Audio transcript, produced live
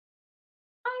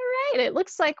right, it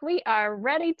looks like we are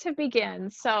ready to begin.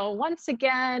 So once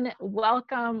again,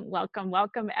 welcome, welcome,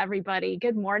 welcome everybody.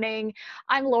 Good morning.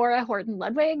 I'm Laura Horton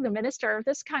Ludwig, the minister of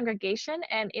this congregation,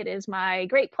 and it is my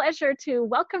great pleasure to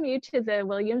welcome you to the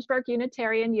Williamsburg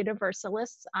Unitarian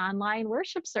Universalists online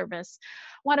worship service.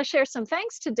 Want to share some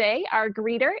thanks today. Our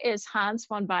greeter is Hans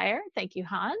von Baer. Thank you,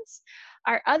 Hans.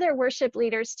 Our other worship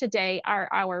leaders today are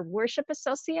our worship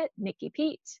associate, Nikki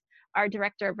Pete, our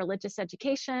Director of Religious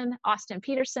Education, Austin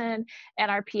Peterson, and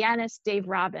our pianist, Dave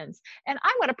Robbins. And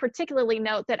I want to particularly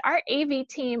note that our AV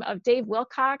team of Dave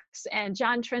Wilcox and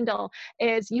John Trindle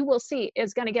you will see,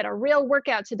 is going to get a real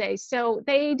workout today. So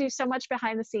they do so much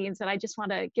behind the scenes, and I just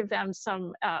want to give them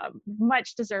some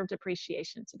much deserved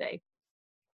appreciation today.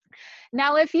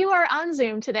 Now, if you are on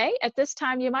Zoom today, at this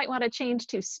time, you might want to change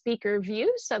to speaker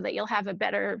view so that you'll have a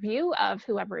better view of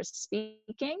whoever is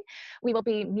speaking. We will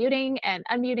be muting and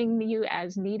unmuting you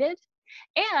as needed.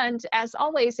 And as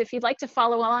always, if you'd like to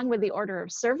follow along with the order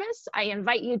of service, I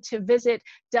invite you to visit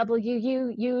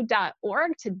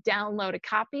wuu.org to download a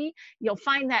copy. You'll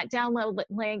find that download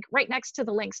link right next to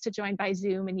the links to join by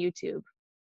Zoom and YouTube.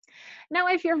 Now,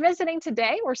 if you're visiting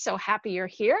today, we're so happy you're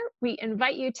here. We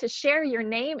invite you to share your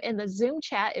name in the Zoom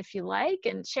chat if you like,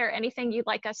 and share anything you'd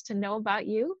like us to know about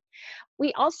you.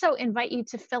 We also invite you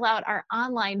to fill out our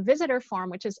online visitor form,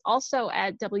 which is also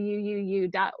at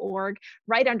wuu.org,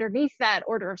 right underneath that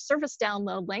order of service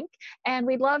download link, and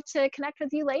we'd love to connect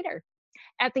with you later.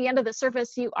 At the end of the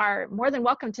service, you are more than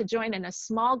welcome to join in a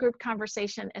small group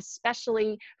conversation,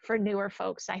 especially for newer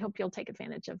folks. I hope you'll take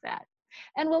advantage of that.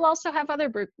 And we'll also have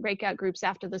other breakout groups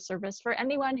after the service for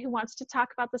anyone who wants to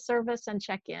talk about the service and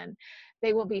check in.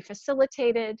 They will be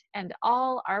facilitated and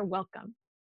all are welcome.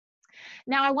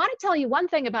 Now, I want to tell you one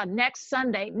thing about next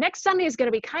Sunday. Next Sunday is going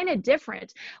to be kind of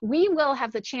different. We will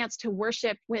have the chance to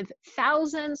worship with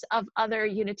thousands of other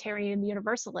Unitarian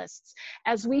Universalists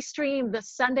as we stream the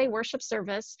Sunday worship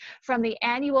service from the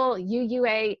annual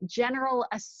UUA General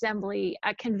Assembly,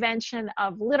 a convention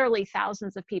of literally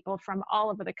thousands of people from all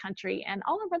over the country and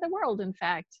all over the world, in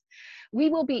fact. We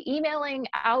will be emailing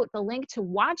out the link to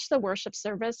watch the worship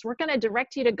service. We're going to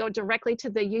direct you to go directly to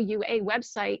the UUA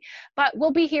website, but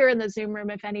we'll be here in the Zoom room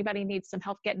if anybody needs some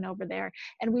help getting over there.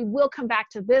 And we will come back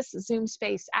to this Zoom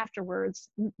space afterwards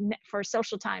for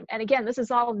social time. And again, this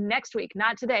is all next week,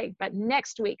 not today, but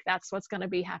next week, that's what's going to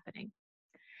be happening.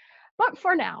 But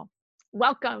for now,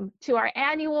 welcome to our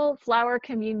annual Flower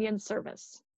Communion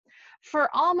service. For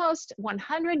almost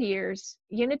 100 years,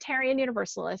 Unitarian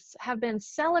Universalists have been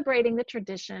celebrating the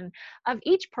tradition of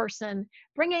each person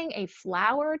bringing a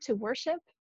flower to worship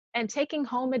and taking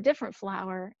home a different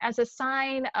flower as a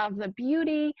sign of the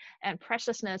beauty and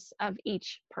preciousness of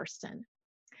each person.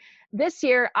 This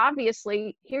year,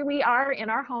 obviously, here we are in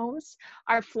our homes.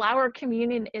 Our flower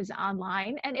communion is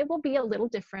online, and it will be a little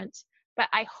different, but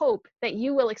I hope that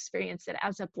you will experience it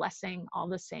as a blessing all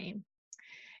the same.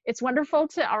 It's wonderful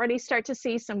to already start to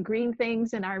see some green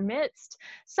things in our midst.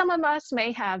 Some of us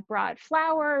may have brought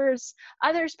flowers,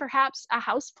 others perhaps a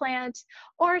houseplant,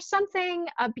 or something,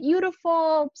 a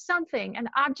beautiful something, an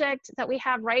object that we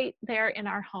have right there in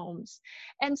our homes.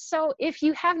 And so if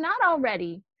you have not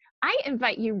already, I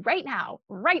invite you right now,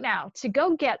 to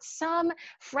go get some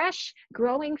fresh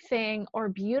growing thing or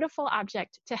beautiful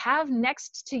object to have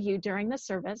next to you during the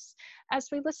service as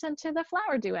we listen to the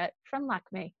flower duet from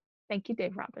Lakme. Thank you,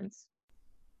 Dave Robbins.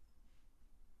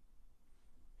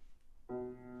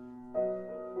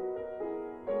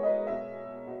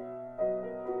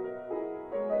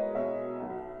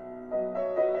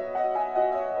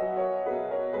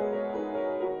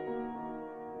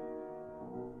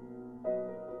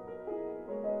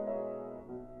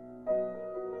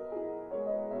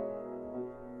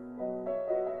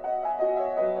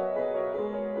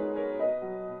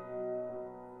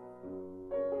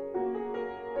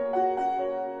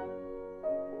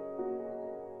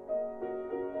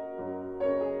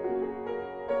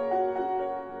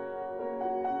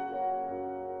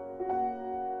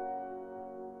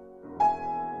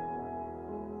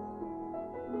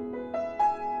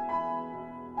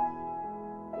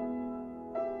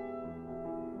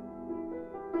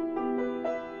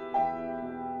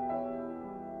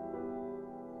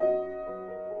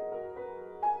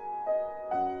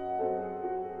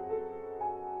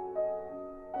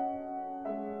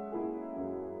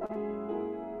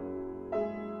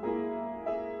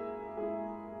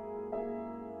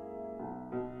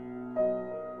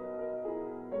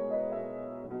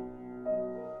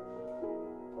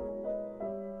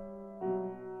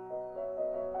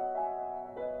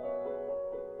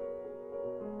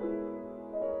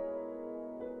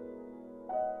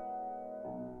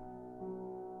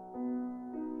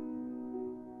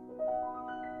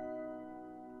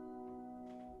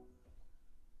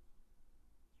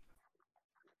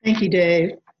 Thank you,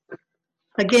 Dave.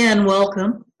 Again,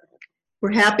 welcome.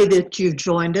 We're happy that you've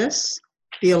joined us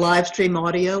via live stream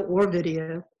audio or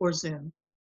video or Zoom.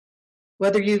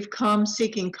 Whether you've come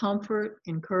seeking comfort,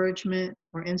 encouragement,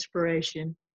 or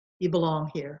inspiration, you belong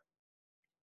here.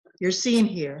 You're seen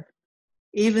here,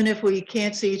 even if we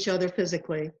can't see each other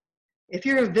physically. If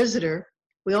you're a visitor,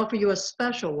 we offer you a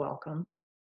special welcome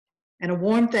and a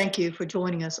warm thank you for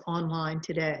joining us online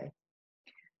today.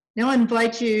 Now I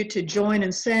invite you to join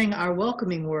in saying our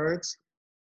welcoming words.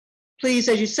 Please,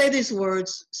 as you say these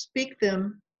words, speak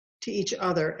them to each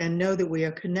other and know that we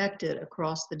are connected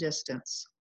across the distance.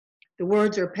 The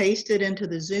words are pasted into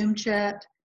the Zoom chat.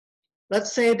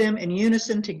 Let's say them in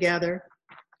unison together.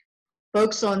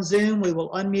 Folks on Zoom, we will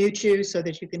unmute you so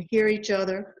that you can hear each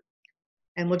other.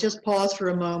 And we'll just pause for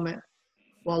a moment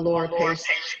while Laura pastes.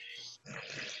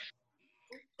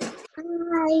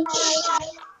 Hi.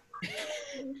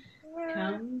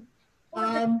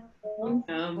 Come,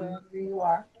 Wherever you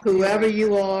are. Whoever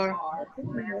you are,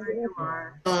 Whomever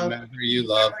you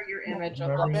love, Your image of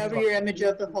the whoever your image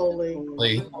of the holy,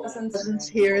 please. presence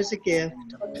here is a gift.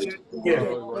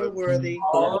 All are worthy,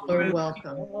 all are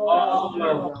welcome. all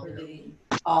are worthy,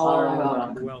 all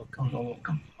are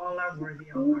welcome. All are worthy.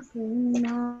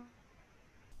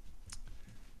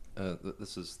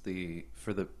 This is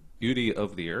for the beauty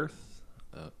of the earth,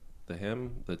 the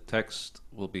hymn. The text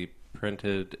will be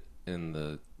printed in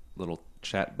the little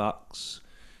chat box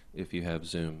if you have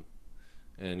Zoom,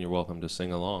 and you're welcome to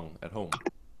sing along at home.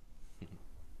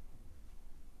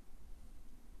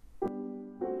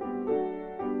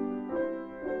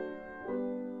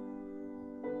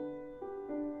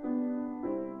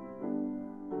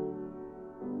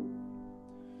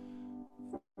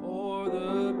 For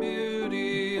the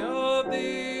beauty of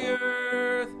the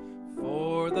earth,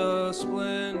 for the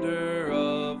splendor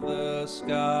of the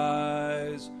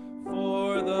skies,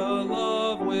 for the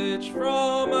love which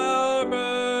from our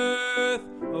birth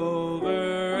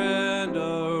over and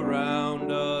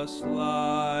around us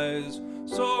lies,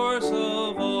 source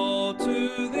of all,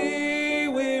 to thee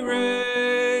we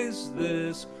raise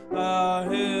this our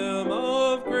hymn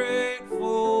of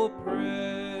grateful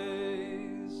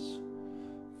praise.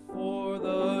 For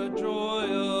the joy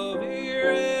of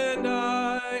ear and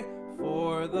eye,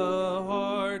 for the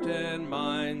heart and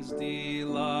mind's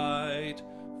delight,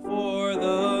 for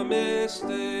the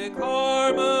mystic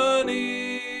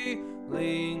harmony,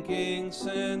 linking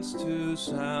sense to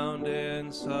sound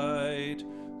and sight,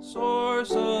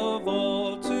 source of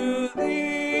all, to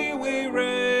thee we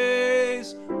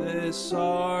raise this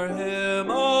our hymn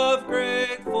of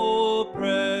grateful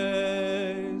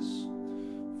praise.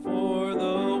 For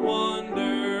the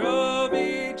wonder of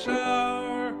each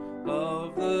hour,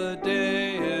 of the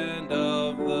day and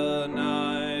of the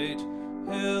night,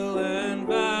 hill and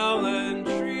vale and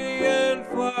tree and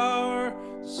flower,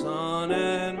 sun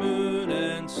and moon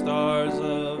and stars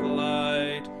of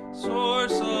light,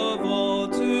 source of all,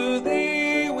 to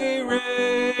thee we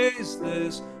raise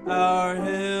this our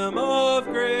hymn of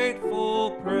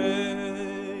grateful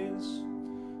praise.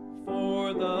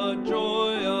 For the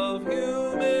joy of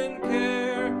human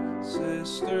care,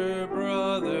 sister,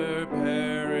 brother,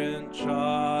 parent,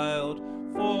 child,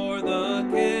 for the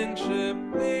kinship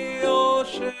we all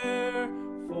share,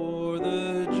 for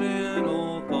the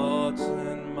gentle thoughts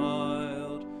and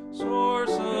mild,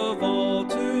 source of all,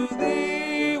 to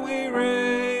thee we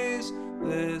raise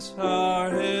this our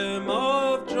hymn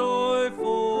of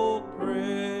joyful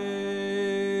praise.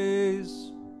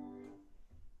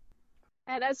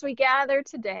 And as we gather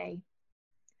today,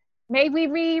 may we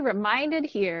be reminded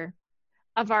here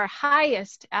of our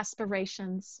highest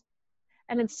aspirations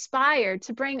and inspired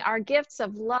to bring our gifts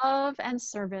of love and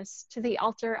service to the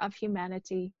altar of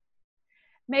humanity.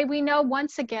 May we know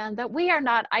once again that we are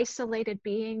not isolated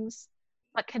beings,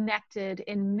 but connected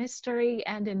in mystery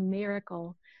and in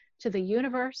miracle to the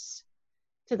universe,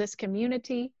 to this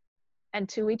community, and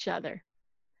to each other.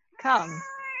 Come.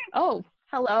 Oh,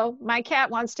 hello. My cat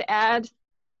wants to add.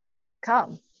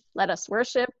 Come, let us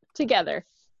worship together.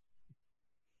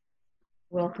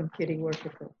 Welcome, Kitty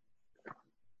Worshiper.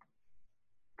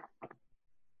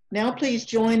 Now please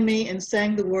join me in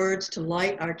saying the words to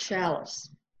light our chalice.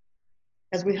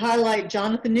 As we highlight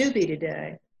Jonathan Newby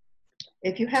today,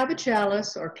 if you have a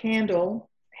chalice or candle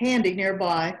handy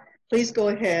nearby, please go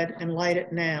ahead and light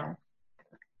it now.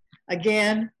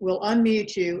 Again, we'll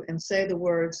unmute you and say the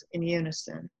words in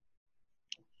unison.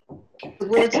 The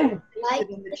words are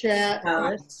in the chat.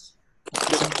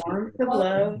 The warmth of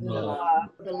love,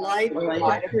 The light of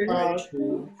love,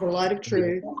 the light of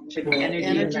truth, the the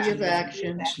energy of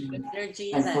action,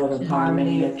 and for the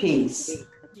harmony of peace.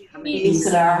 peace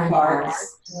in our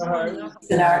hearts, peace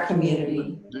in our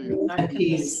community, and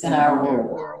peace in our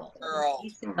world.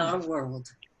 Peace in our world.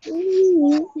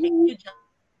 Good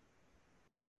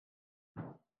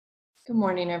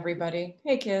morning, everybody.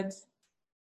 Hey, kids.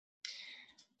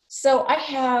 So I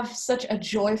have such a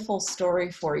joyful story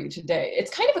for you today.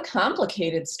 It's kind of a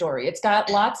complicated story. It's got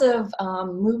lots of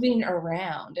moving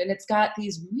around, and it's got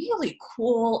these really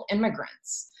cool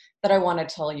immigrants that I want to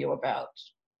tell you about.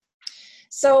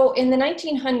 So in the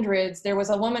 1900s, there was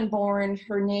a woman born.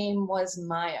 Her name was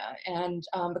Maya, and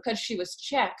because she was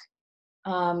Czech,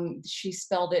 she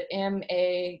spelled it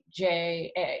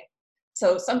M-A-J-A.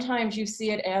 So sometimes you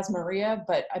see it as Maria,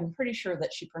 but I'm pretty sure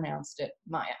that she pronounced it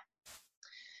Maya.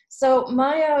 So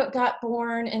Maya got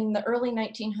born in the early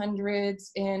 1900s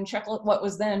in what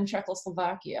was then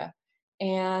Czechoslovakia.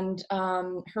 And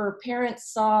her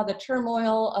parents saw the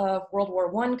turmoil of World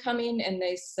War I coming, and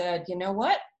they said, you know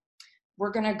what?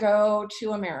 We're gonna go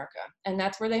to America. And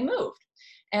that's where they moved.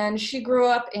 And she grew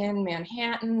up in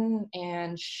Manhattan,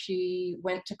 and she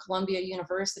went to Columbia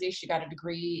University. She got a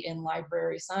degree in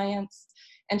library science,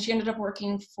 and she ended up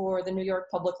working for the New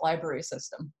York Public Library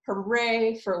System.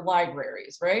 Hooray for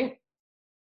libraries, right?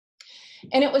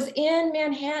 And it was in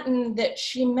Manhattan that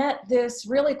she met this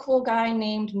really cool guy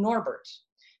named Norbert,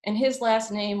 and his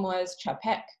last name was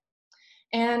Čapek.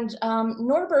 And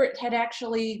Norbert had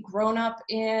actually grown up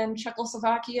in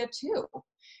Czechoslovakia too.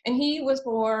 And he was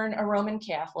born a Roman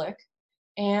Catholic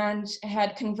and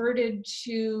had converted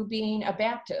to being a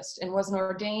Baptist and was an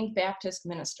ordained Baptist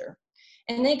minister.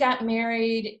 And they got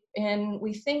married in,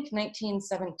 we think,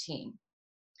 1917.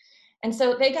 And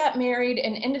so they got married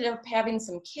and ended up having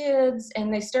some kids,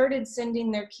 and they started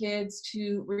sending their kids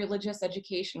to religious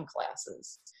education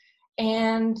classes.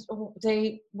 And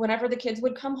whenever the kids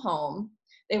would come home,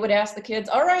 they would ask the kids,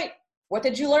 all right, what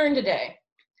did you learn today?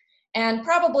 And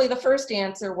probably the first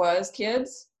answer was,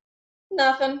 kids,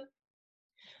 nothing.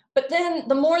 But then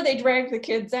the more they dragged the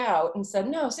kids out and said,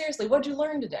 no, seriously, what'd you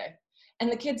learn today?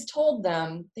 And the kids told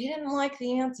them they didn't like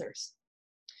the answers.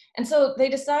 And so they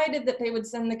decided that they would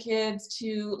send the kids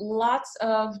to lots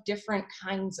of different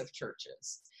kinds of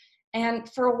churches. And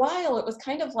for a while, it was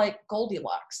kind of like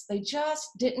Goldilocks. They just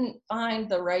didn't find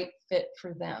the right fit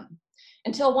for them.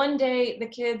 Until one day, the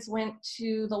kids went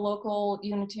to the local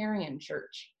Unitarian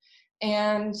church.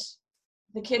 And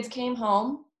the kids came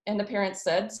home, and the parents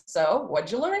said, so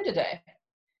what'd you learn today?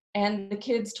 And the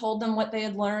kids told them what they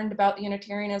had learned about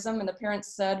Unitarianism, and the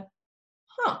parents said,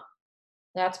 huh,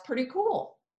 that's pretty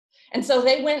cool. And so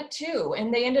they went too,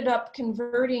 and they ended up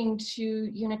converting to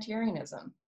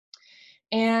Unitarianism.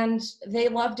 And they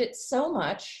loved it so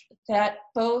much that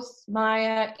both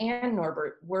Maya and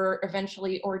Norbert were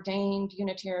eventually ordained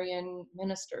Unitarian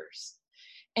ministers.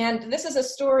 And this is a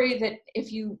story that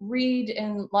if you read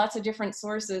in lots of different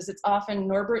sources, it's often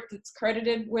Norbert that's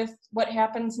credited with what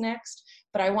happens next.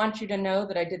 But I want you to know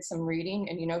that I did some reading,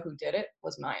 and you know who did it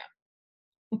was Maya.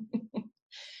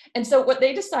 And so what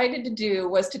they decided to do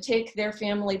was to take their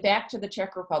family back to the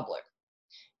Czech Republic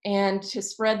and to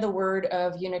spread the word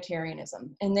of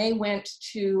Unitarianism. And they went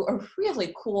to a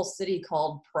really cool city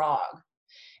called Prague.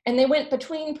 And they went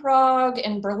between Prague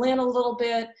and Berlin a little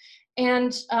bit.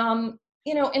 And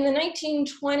you know, in the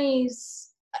 1920s,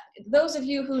 those of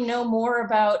you who know more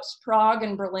about Prague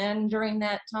and Berlin during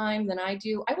that time than I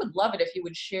do, I would love it if you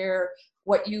would share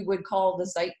what you would call the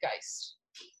zeitgeist.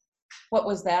 What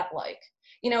was that like?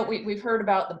 You know, we've heard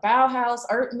about the Bauhaus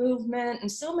art movement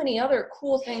and so many other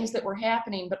cool things that were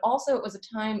happening, but also it was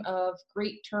a time of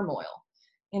great turmoil.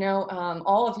 You know,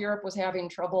 all of Europe was having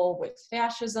trouble with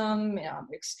fascism,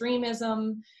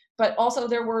 extremism, but also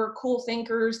there were cool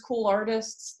thinkers, cool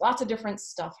artists, lots of different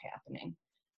stuff happening.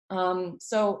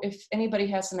 So if anybody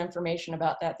has some information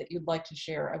about that you'd like to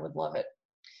share, I would love it.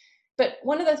 But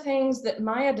one of the things that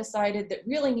Maya decided that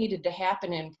really needed to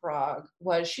happen in Prague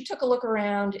was she took a look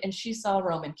around and she saw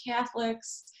Roman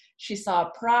Catholics, she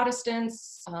saw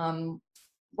Protestants,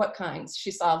 what kinds? She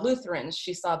saw Lutherans,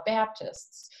 she saw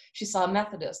Baptists, she saw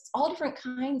Methodists, all different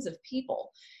kinds of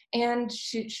people. And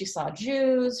she saw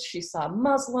Jews, she saw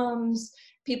Muslims,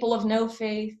 people of no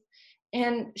faith.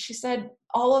 And she said,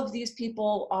 all of these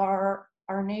people are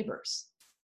our neighbors.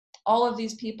 All of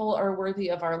these people are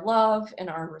worthy of our love and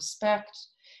our respect.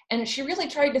 And she really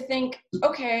tried to think,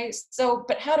 okay, so,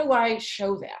 but how do I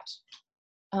show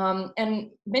that?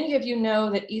 And many of you know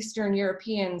that Eastern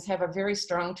Europeans have a very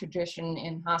strong tradition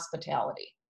in hospitality.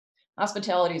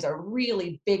 Hospitality is a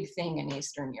really big thing in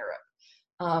Eastern Europe.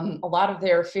 A lot of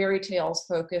their fairy tales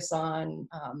focus on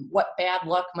what bad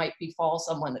luck might befall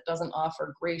someone that doesn't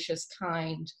offer gracious,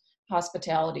 kind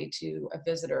hospitality to a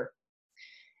visitor.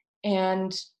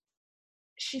 And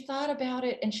she thought about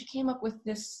it and she came up with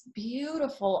this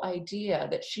beautiful idea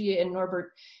that she and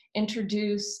Norbert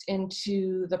introduced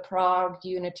into the Prague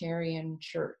Unitarian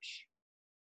Church.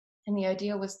 And the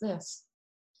idea was this: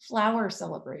 flower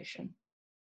celebration.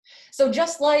 So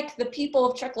just like the people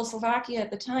of Czechoslovakia at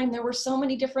the time, there were so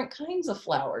many different kinds of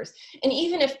flowers. And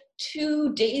even if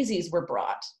 2 daisies were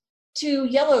brought, 2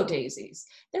 yellow daisies,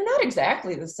 they're not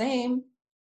exactly the same.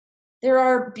 There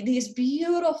are these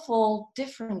beautiful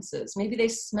differences. Maybe they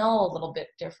smell a little bit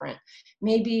different.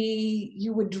 Maybe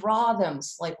you would draw them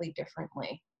slightly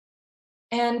differently.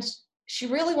 And she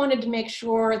really wanted to make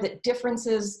sure that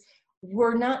differences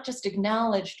were not just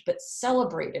acknowledged, but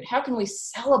celebrated. How can we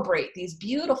celebrate these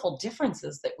beautiful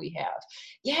differences that we have?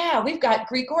 Yeah, we've got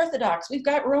Greek Orthodox, we've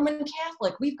got Roman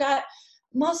Catholic, we've got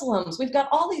Muslims, we've got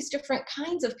all these different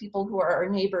kinds of people who are our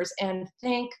neighbors, and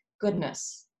thank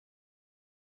goodness.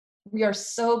 We are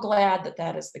so glad that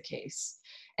that is the case.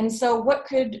 And so what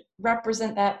could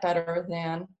represent that better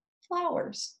than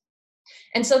flowers?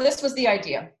 And so this was the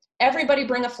idea. Everybody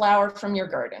bring a flower from your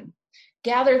garden.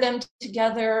 Gather them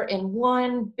together in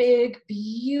one big,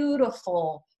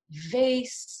 beautiful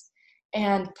vase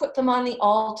and put them on the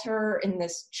altar in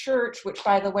this church, which,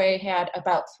 by the way, had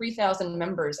about 3,000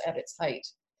 members at its height.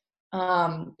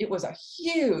 It was a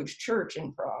huge church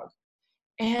in Prague.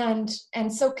 And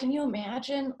so can you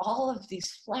imagine all of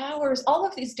these flowers, all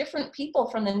of these different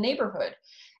people from the neighborhood?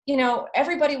 You know,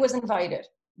 everybody was invited,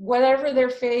 whatever their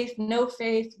faith, no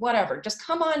faith, whatever. Just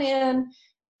come on in,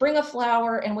 bring a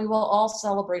flower, and we will all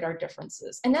celebrate our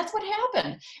differences. And that's what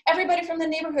happened. Everybody from the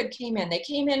neighborhood came in. They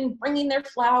came in bringing their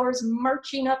flowers,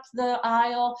 marching up the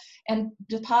aisle, and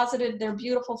deposited their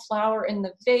beautiful flower in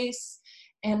the vase.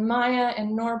 And Maya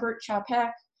and Norbert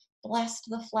Čapek blessed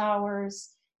the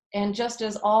flowers. And just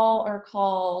as all are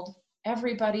called,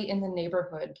 everybody in the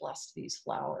neighborhood blessed these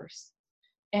flowers.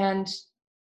 And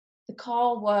the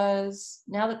call was,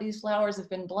 now that these flowers have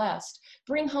been blessed,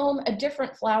 bring home a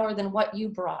different flower than what you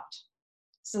brought,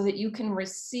 so that you can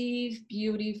receive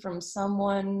beauty from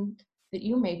someone that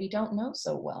you maybe don't know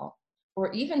so well,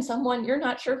 or even someone you're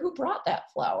not sure who brought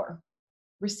that flower.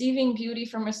 Receiving beauty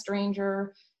from a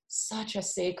stranger, such a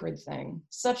sacred thing,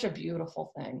 such a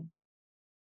beautiful thing.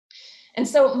 And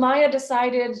so Maya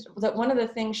decided that one of the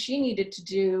things she needed to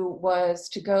do was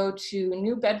to go to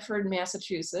New Bedford,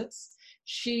 Massachusetts.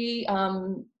 She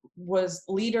was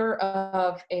leader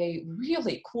of a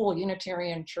really cool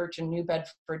Unitarian church in New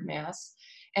Bedford, Mass.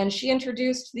 And she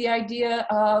introduced the idea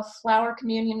of flower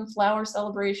communion, flower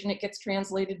celebration. It gets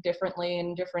translated differently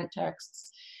in different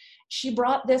texts. She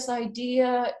brought this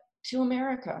idea to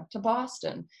America, to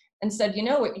Boston, and said, you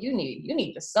know what you need? You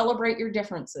need to celebrate your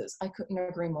differences. I couldn't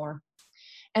agree more.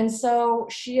 And so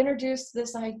she introduced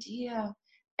this idea,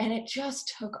 and it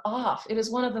just took off. It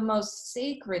is one of the most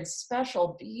sacred,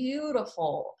 special,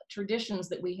 beautiful traditions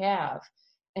that we have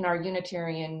in our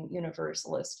Unitarian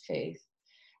Universalist faith.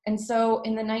 And so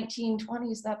in the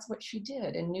 1920s, that's what she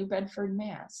did in New Bedford,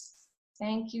 Mass.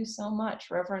 Thank you so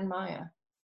much, Reverend Maya.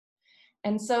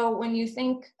 And so when you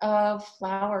think of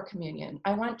flower communion,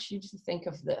 I want you to think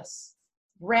of this: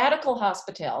 radical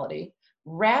hospitality,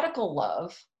 radical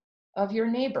love of your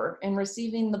neighbor, and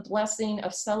receiving the blessing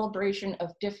of celebration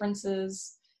of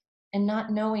differences, and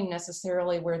not knowing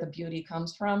necessarily where the beauty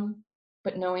comes from,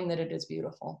 but knowing that it is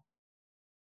beautiful.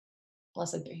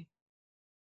 Blessed be.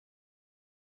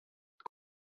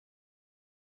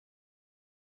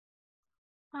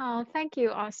 Oh, thank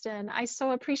you, Austin. I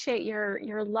so appreciate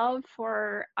your love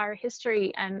for our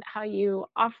history and how you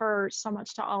offer so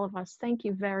much to all of us. Thank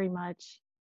you very much.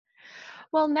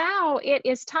 Well, now it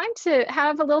is time to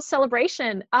have a little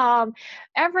celebration.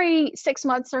 Every 6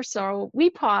 months or so, we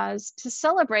pause to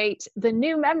celebrate the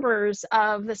new members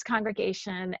of this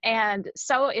congregation. And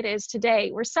so it is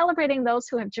today. We're celebrating those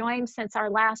who have joined since our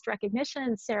last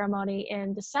recognition ceremony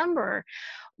in December.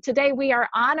 Today, we are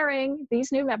honoring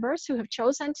these new members who have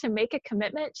chosen to make a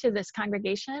commitment to this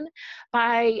congregation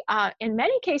by, in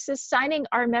many cases, signing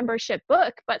our membership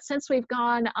book. But since we've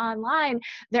gone online,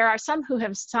 there are some who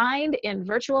have signed in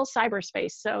virtual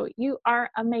cyberspace. So you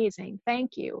are amazing.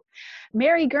 Thank you.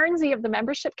 Mary Guernsey of the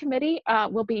membership committee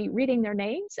will be reading their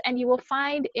names, and you will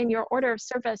find in your order of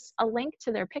service a link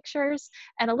to their pictures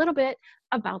and a little bit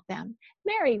about them.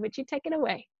 Mary, would you take it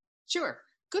away? Sure.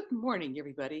 Good morning,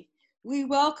 everybody. We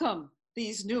welcome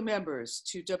these new members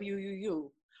to WUU,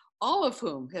 all of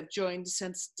whom have joined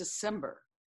since December.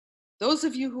 Those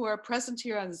of you who are present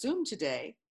here on Zoom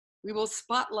today, we will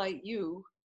spotlight you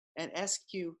and ask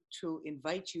you to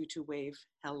invite you to wave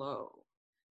hello.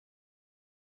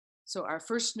 So our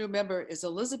first new member is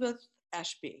Elizabeth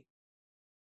Ashby.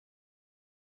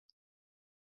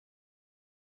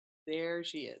 There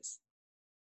she is.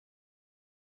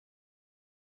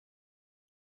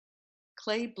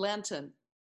 Clay Blanton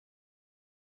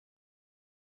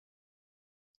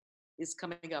is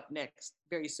coming up next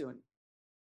very soon.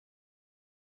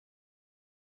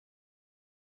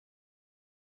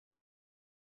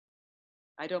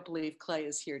 I don't believe Clay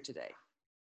is here today.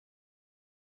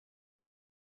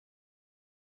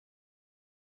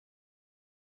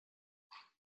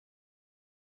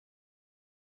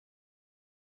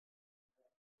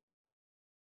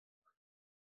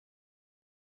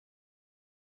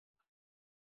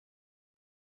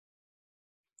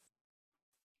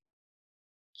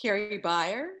 Carrie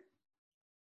Beyer.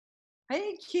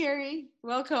 Hey, Carrie,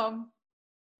 welcome.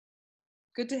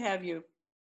 Good to have you.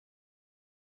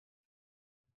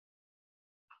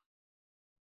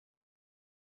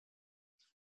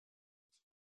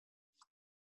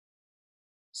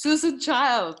 Susan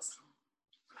Childs,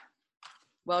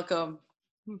 welcome.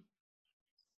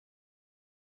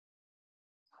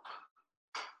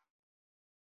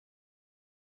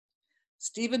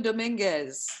 Stephen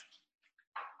Dominguez,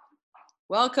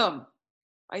 welcome.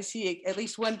 I see at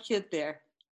least one kid there.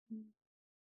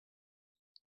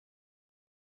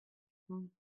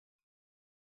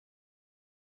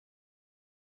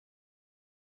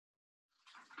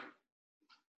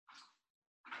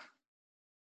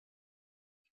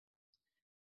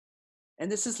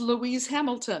 And this is Louise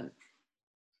Hamilton.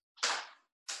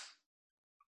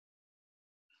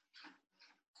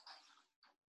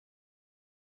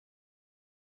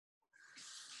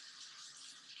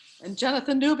 And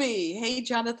Jonathan Newby. Hey,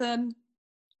 Jonathan.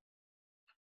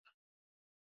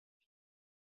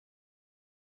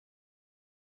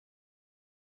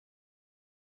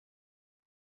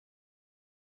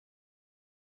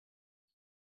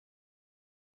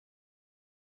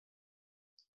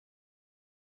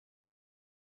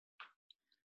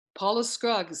 Paula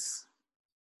Scruggs.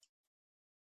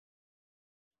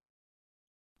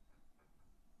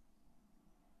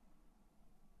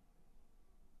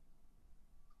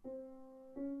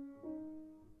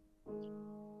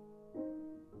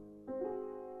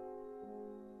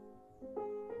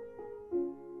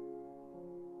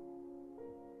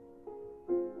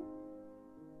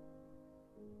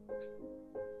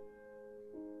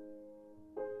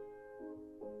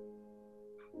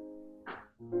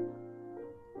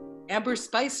 Amber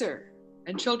Spicer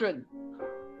and children.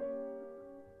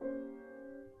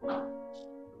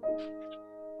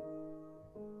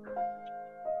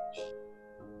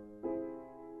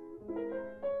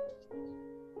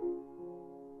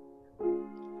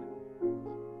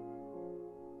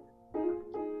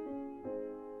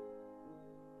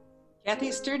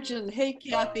 Kathy Sturgeon. Hey,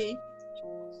 Kathy.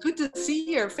 Good to see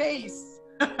your face.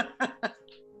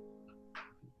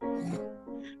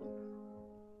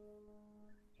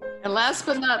 And last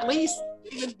but not least,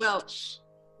 David Welch.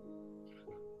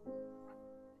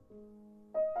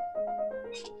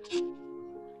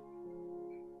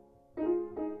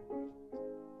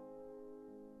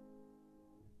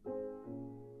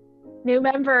 New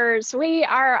members, we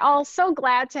are all so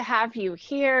glad to have you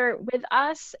here with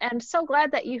us and so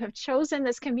glad that you have chosen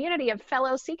this community of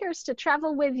fellow seekers to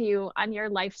travel with you on your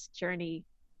life's journey.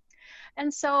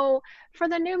 And so for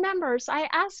the new members, I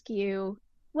ask you,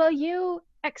 will you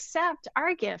accept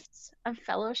our gifts of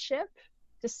fellowship,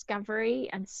 discovery,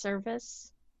 and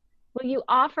service? Will you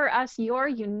offer us your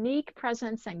unique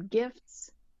presence and gifts?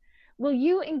 Will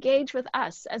you engage with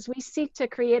us as we seek to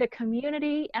create a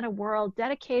community and a world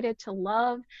dedicated to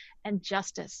love and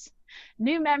justice?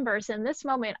 New members, in this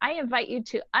moment, I invite you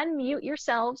to unmute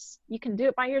yourselves. You can do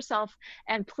it by yourself,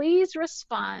 and please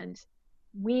respond,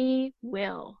 "We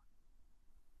will."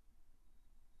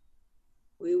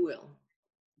 We will.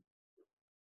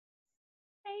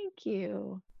 Thank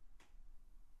you.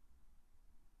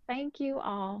 Thank you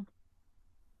all.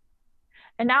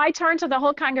 And now I turn to the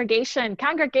whole congregation.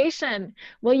 Congregation,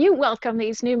 will you welcome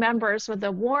these new members with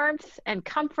the warmth and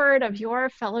comfort of your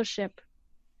fellowship?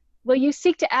 Will you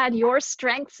seek to add your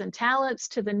strengths and talents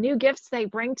to the new gifts they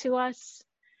bring to us?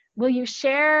 Will you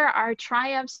share our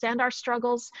triumphs and our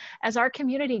struggles as our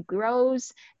community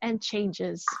grows and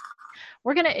changes?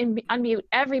 We're going to unmute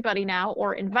everybody now,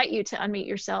 or invite you to unmute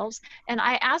yourselves. And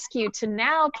I ask you to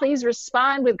now please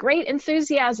respond with great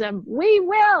enthusiasm. We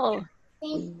will.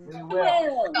 We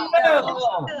will.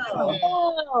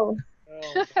 Oh.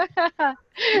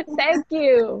 Thank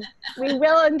you. We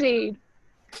will indeed.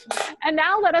 And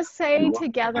now let us say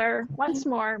together once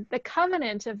more the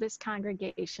covenant of this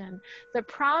congregation, the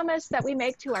promise that we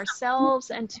make to ourselves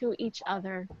and to each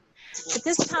other. At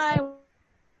this time,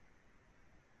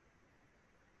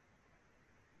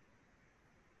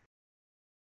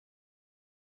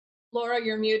 Laura,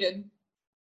 you're muted.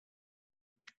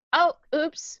 Oh,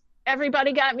 oops.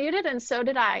 Everybody got muted, and so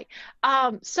did I.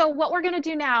 So what we're going to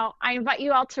do now, I invite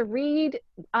you all to read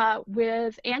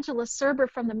with Angela Serber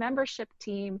from the membership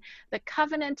team, the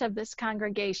covenant of this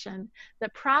congregation, the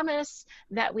promise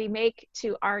that we make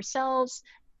to ourselves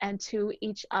and to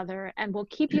each other. And we'll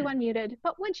keep you unmuted,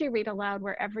 but would you read aloud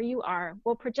wherever you are?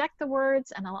 We'll project the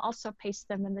words, and I'll also paste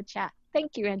them in the chat.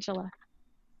 Thank you, Angela.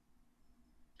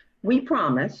 We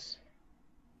promise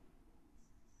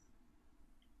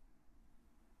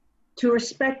to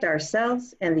respect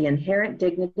ourselves and the inherent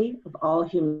dignity of all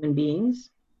human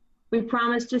beings. We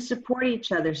promise to support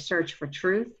each other's search for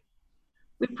truth.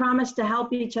 We promise to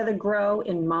help each other grow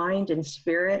in mind and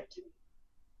spirit.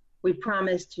 We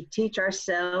promise to teach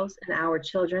ourselves and our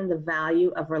children the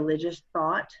value of religious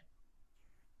thought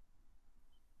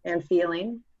and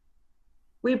feeling.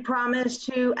 We promise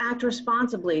to act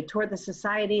responsibly toward the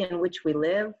society in which we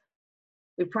live.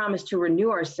 We promise to renew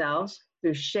ourselves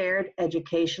through shared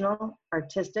educational,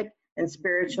 artistic, and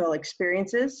spiritual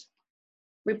experiences.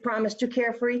 We promise to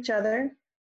care for each other.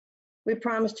 We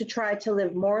promise to try to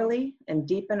live morally and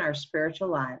deepen our spiritual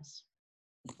lives.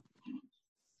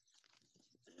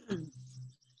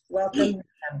 Welcome,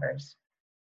 members.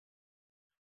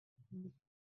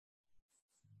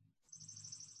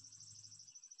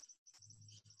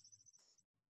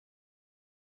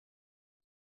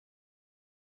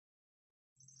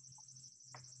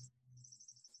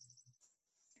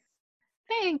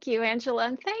 Thank you, Angela,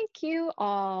 and thank you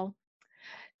all.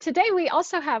 Today, we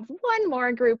also have one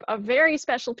more group of very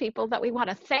special people that we want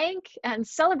to thank and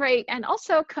celebrate and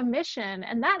also commission,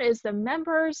 and that is the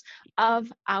members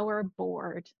of our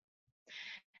board.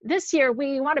 This year,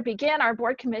 we want to begin our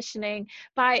board commissioning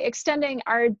by extending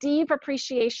our deep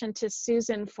appreciation to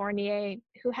Susan Fournier,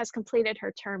 who has completed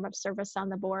her term of service on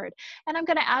the board. And I'm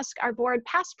going to ask our board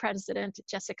past president,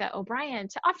 Jessica O'Brien,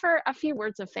 to offer a few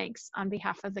words of thanks on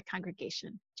behalf of the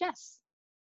congregation. Jess.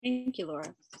 Thank you,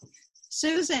 Laura.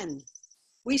 Susan,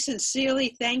 we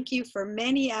sincerely thank you for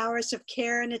many hours of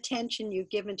care and attention you've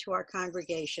given to our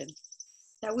congregation,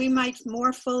 that we might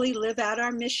more fully live out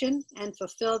our mission and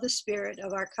fulfill the spirit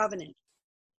of our covenant.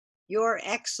 Your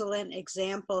excellent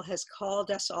example has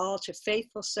called us all to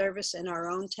faithful service in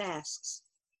our own tasks.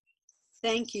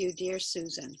 Thank you, dear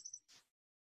Susan.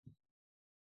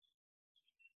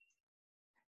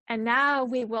 And now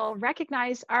we will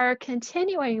recognize our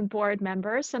continuing board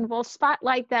members, and we'll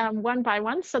spotlight them one by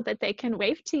one so that they can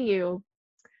wave to you.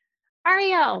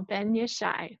 Ariel Ben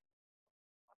Yishai.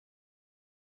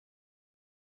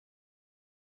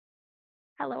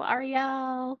 Hello,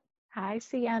 Ariel. Hi,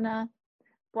 Sienna.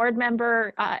 Board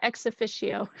member ex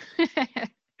officio.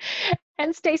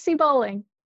 And Stacy Bowling.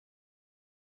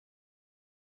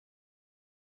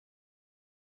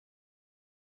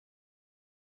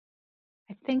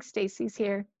 I think Stacy's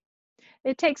here.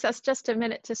 It takes us just a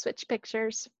minute to switch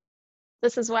pictures.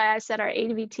 This is why I said our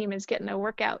AV team is getting a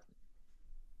workout.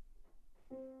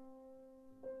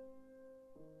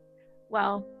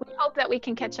 Well, we hope that we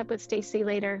can catch up with Stacy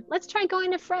later. Let's try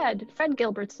going to Fred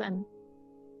Gilbertson.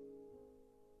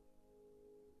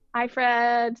 Hi,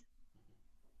 Fred.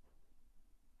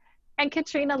 And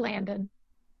Katrina Landon.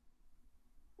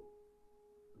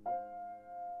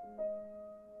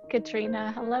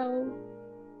 Katrina, hello.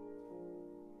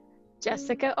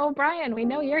 Jessica O'Brien, we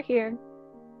know you're here.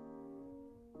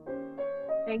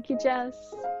 Thank you, Jess.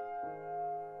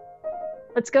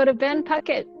 Let's go to Ben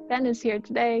Puckett. Ben is here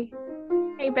today.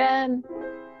 Hey, Ben.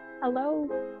 Hello.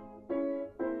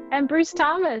 And Bruce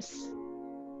Thomas.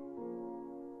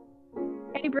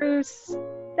 Hey, Bruce.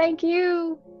 Thank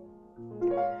you.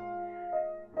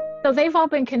 So they've all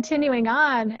been continuing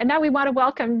on, and now we want to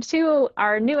welcome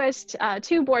our newest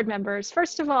two board members.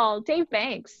 First of all, Dave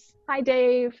Banks. Hi,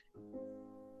 Dave.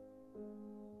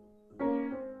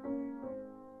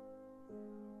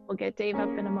 We'll get Dave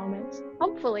up in a moment,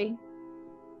 hopefully.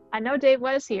 I know Dave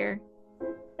was here.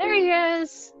 There he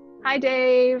is. Hi,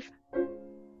 Dave.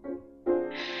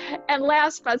 And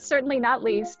last but certainly not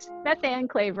least, Beth Ann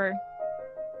Claver.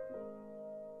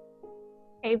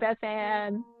 Hey, Beth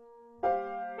Ann.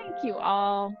 Thank you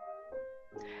all.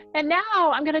 And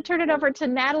now I'm going to turn it over to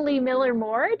Natalie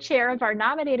Miller-Moore, chair of our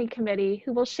nominating committee,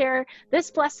 who will share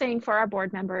this blessing for our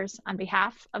board members on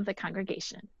behalf of the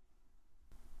congregation.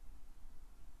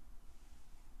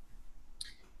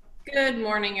 Good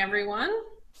morning, everyone.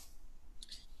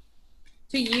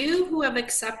 To you who have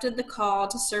accepted the call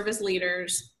to serve as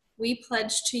leaders, we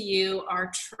pledge to you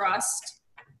our trust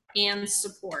and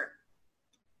support.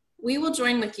 We will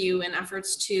join with you in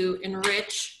efforts to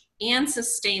enrich and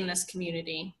sustain this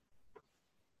community.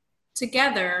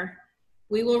 Together,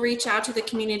 We will reach out to the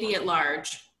community at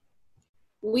large.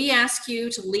 We ask you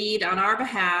to lead on our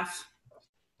behalf,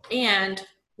 and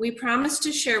we promise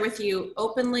to share with you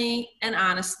openly and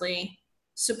honestly,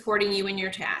 supporting you in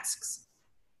your tasks.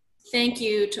 Thank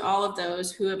you to all of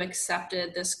those who have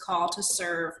accepted this call to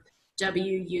serve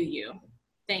WUU.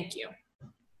 Thank you.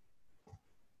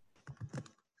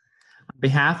 On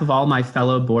behalf of all my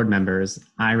fellow board members,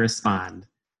 I respond.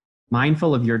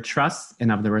 Mindful of your trust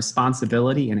and of the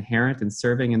responsibility inherent in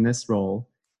serving in this role,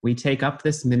 we take up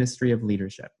this ministry of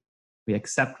leadership. We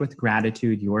accept with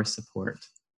gratitude your support.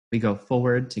 We go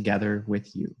forward together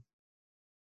with you.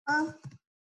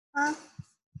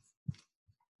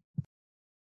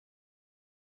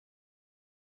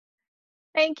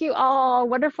 Thank you all,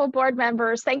 wonderful board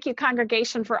members. Thank you,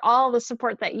 congregation, for all the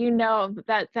support that you know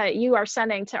that you are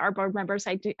sending to our board members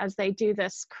as they do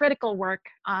this critical work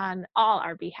on all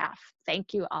our behalf.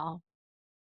 Thank you all.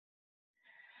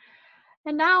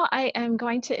 And now I am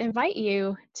going to invite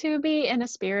you to be in a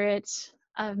spirit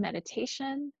of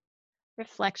meditation,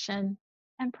 reflection,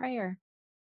 and prayer.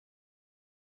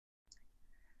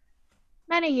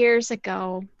 Many years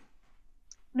ago,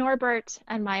 Norbert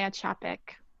and Maya Čapek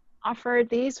offered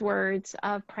these words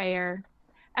of prayer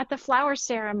at the flower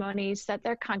ceremonies that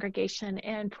their congregation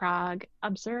in Prague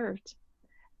observed.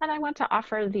 And I want to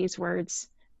offer these words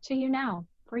to you now,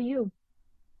 for you.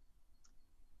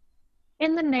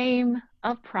 In the name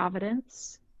of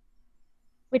Providence,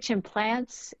 which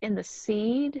implants in the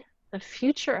seed the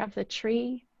future of the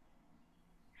tree,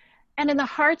 and in the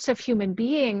hearts of human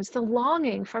beings the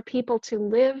longing for people to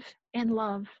live in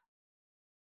love.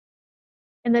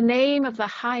 In the name of the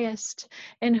highest,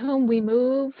 in whom we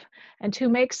move and who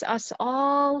makes us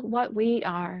all what we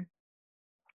are.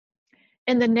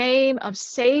 In the name of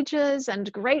sages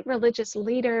and great religious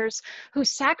leaders who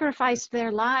sacrificed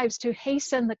their lives to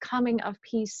hasten the coming of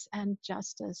peace and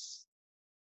justice.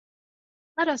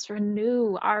 Let us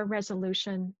renew our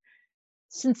resolution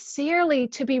sincerely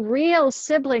to be real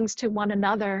siblings to one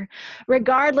another,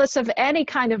 regardless of any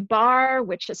kind of bar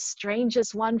which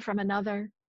estranges one from another.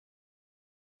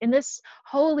 In this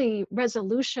holy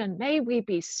resolution, may we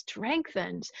be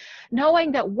strengthened,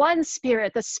 knowing that one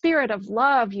spirit, the spirit of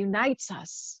love, unites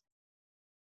us.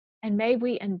 And may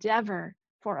we endeavor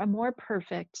for a more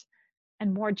perfect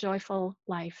and more joyful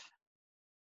life.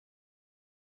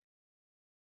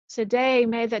 Today,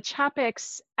 may the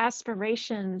Čapek's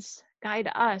aspirations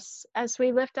guide us as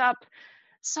we lift up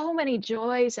so many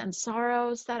joys and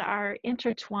sorrows that are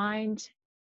intertwined.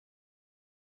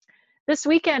 This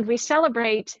weekend, we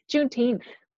celebrate Juneteenth,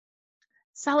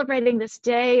 celebrating this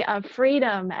day of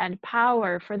freedom and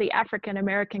power for the African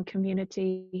American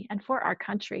community and for our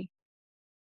country.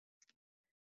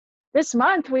 This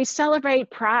month, we celebrate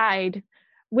Pride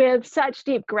with such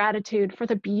deep gratitude for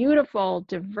the beautiful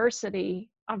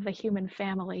diversity of the human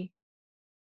family.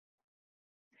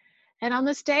 And on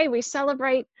this day, we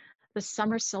celebrate the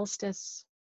summer solstice,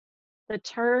 the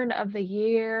turn of the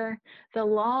year, the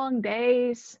long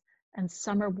days, and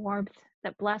summer warmth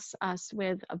that bless us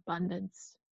with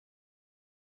abundance.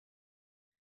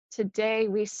 Today,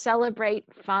 we celebrate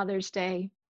Father's Day.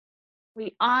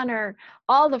 We honor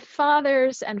all the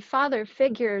fathers and father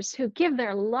figures who give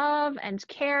their love and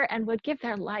care and would give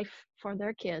their life for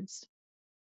their kids.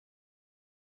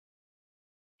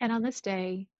 And on this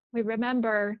day, we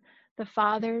remember the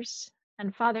fathers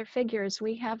and father figures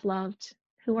we have loved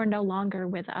who are no longer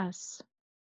with us.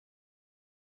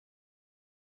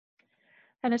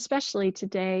 And especially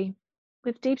today,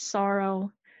 with deep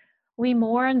sorrow, we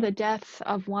mourn the death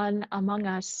of one among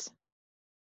us,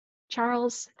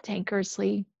 Charles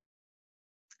Tankersley.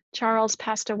 Charles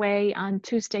passed away on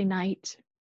Tuesday night.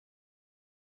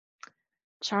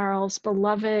 Charles,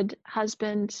 beloved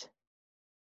husband,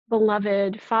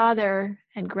 beloved father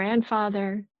and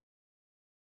grandfather,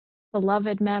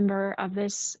 beloved member of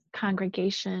this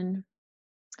congregation.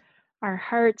 Our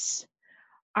hearts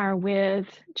are with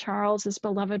Charles's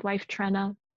beloved wife,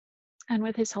 Trenna, and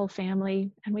with his whole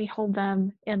family, and we hold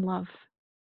them in love.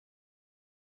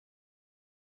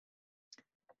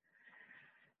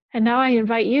 And now I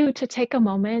invite you to take a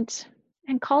moment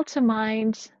and call to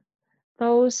mind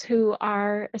those who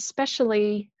are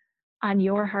especially on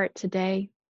your heart today.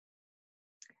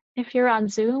 If you're on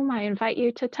Zoom, I invite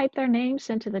you to type their names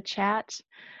into the chat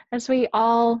as we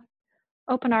all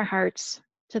open our hearts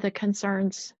to the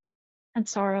concerns and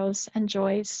sorrows and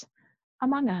joys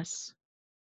among us.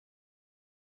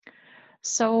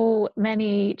 So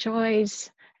many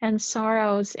joys and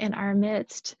sorrows in our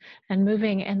midst and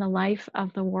moving in the life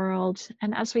of the world.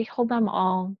 And as we hold them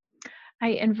all, I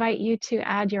invite you to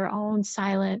add your own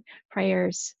silent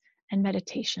prayers and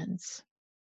meditations.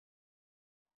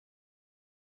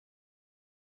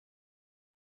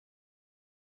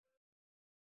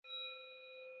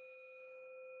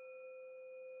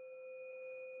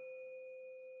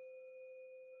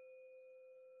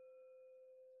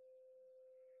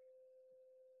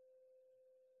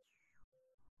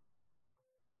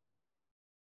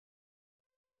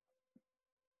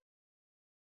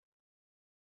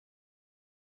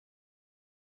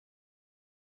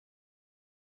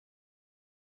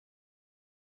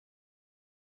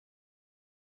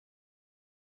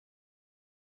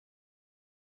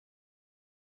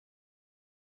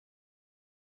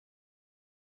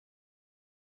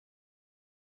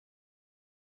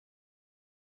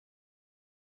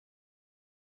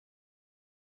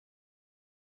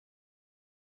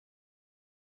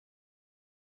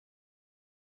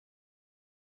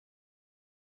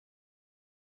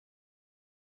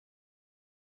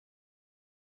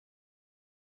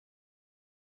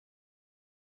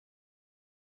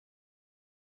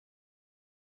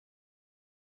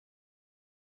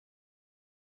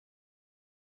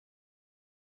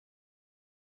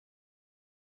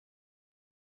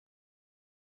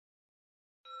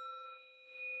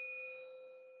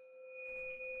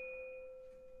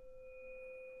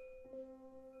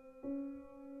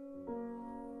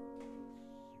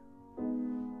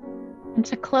 And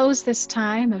to close this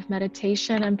time of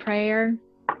meditation and prayer,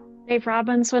 Dave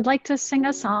Robbins would like to sing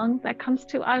a song that comes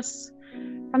to us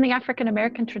from the African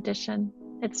American tradition.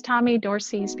 It's Tommy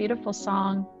Dorsey's beautiful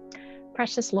song,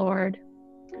 Precious Lord.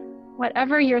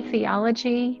 Whatever your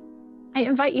theology, I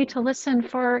invite you to listen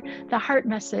for the heart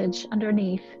message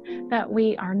underneath, that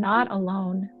we are not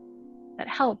alone, that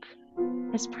help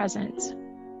is present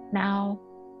now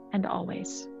and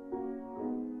always.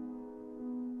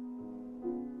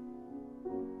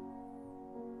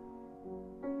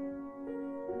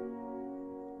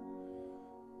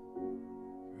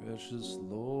 Precious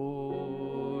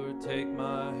Lord, take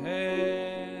my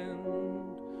hand,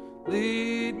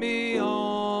 lead me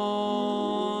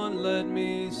on, let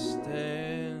me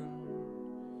stand.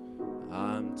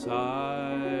 I'm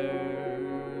tired,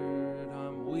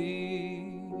 I'm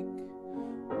weak,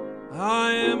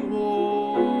 I am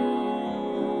worn.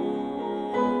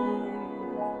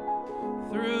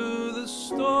 Through the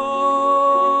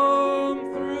storm,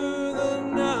 through the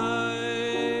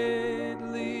night,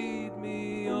 lead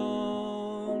me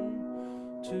on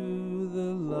to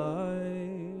the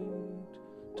light.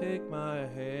 Take my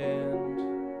hand,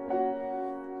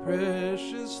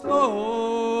 precious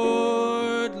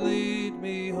Lord, lead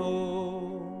me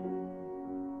home.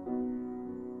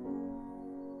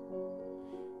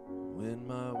 When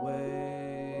my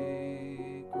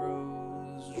way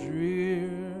grows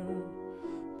drear,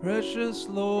 precious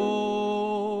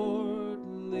Lord,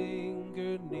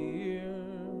 linger near.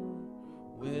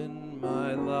 When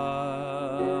my life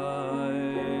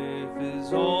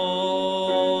is almost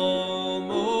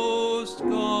gone,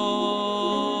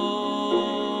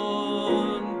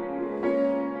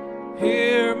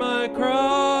 hear my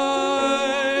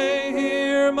cry,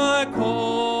 hear my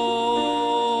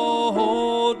call,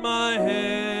 hold my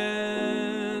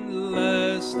hand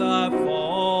lest I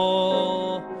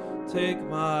fall. Take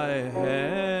my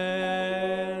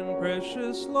hand,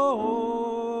 precious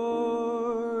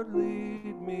Lord,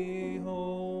 lead me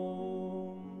home.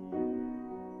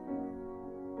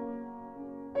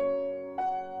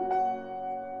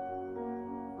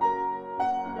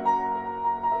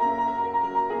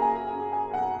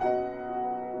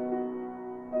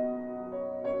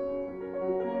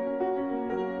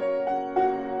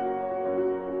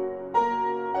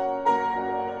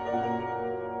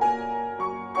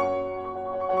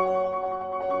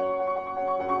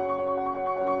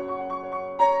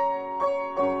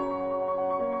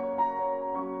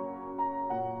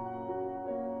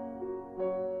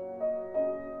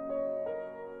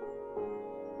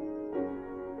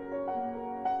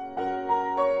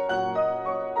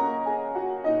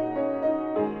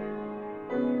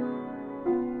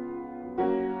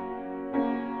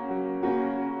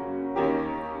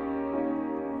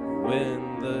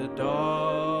 When the darkness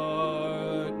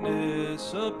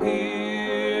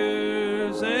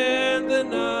appears and the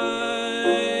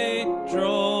night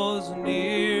draws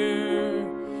near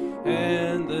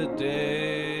and the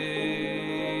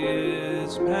day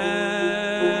is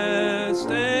past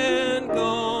and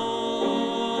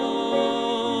gone,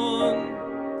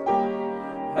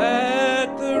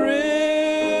 at the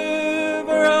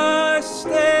river I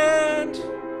stand,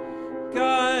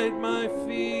 guide my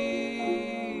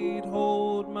feet,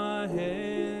 hold my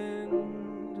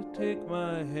hand, take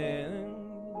my hand,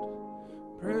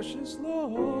 precious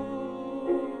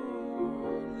Lord,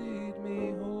 lead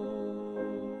me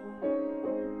home.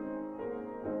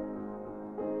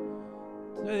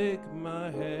 Take my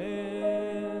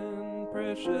hand,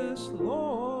 precious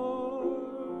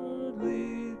Lord,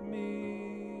 lead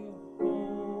me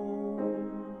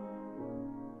home.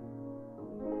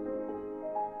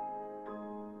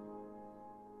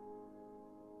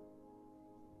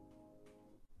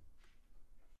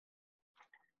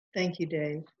 Thank you,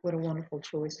 Dave. What a wonderful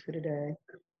choice for today.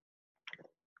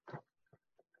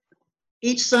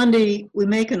 Each Sunday, we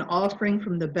make an offering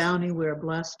from the bounty we are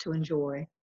blessed to enjoy.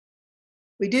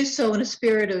 We do so in a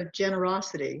spirit of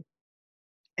generosity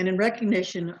and in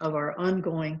recognition of our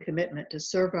ongoing commitment to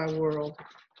serve our world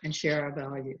and share our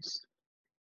values.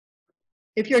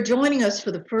 If you're joining us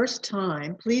for the first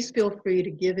time, please feel free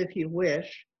to give if you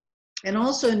wish, and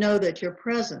also know that your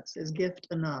presence is gift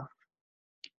enough.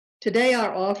 Today,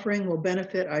 our offering will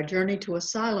benefit our Journey to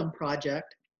Asylum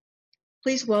project.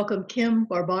 Please welcome Kim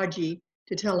Barbaji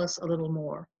to tell us a little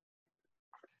more.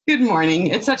 Good morning.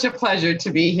 It's such a pleasure to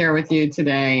be here with you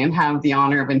today and have the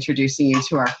honor of introducing you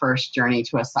to our first Journey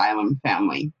to Asylum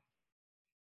family.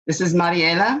 This is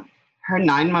Mariela, her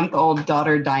 9-month-old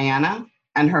daughter Diana,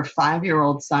 and her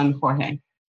 5-year-old son Jorge.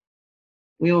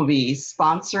 We will be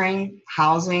sponsoring,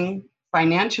 housing,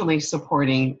 financially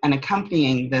supporting and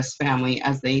accompanying this family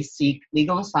as they seek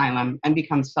legal asylum and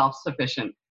become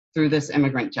self-sufficient through this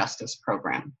immigrant justice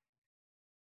program.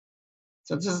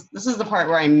 So this is the part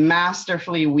where I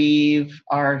masterfully weave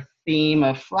our theme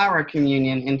of flower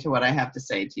communion into what I have to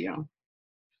say to you.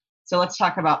 So let's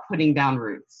talk about putting down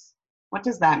roots. What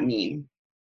does that mean?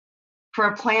 For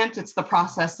a plant, it's the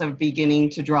process of beginning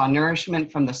to draw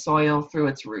nourishment from the soil through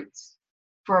its roots.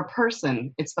 For a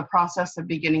person, it's the process of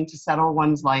beginning to settle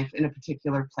one's life in a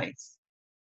particular place.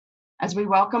 As we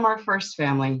welcome our first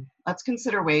family, let's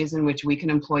consider ways in which we can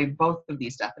employ both of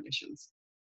these definitions.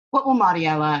 What will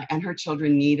Mariela and her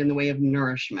children need in the way of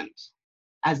nourishment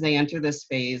as they enter this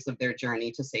phase of their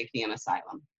journey to safety and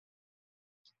asylum?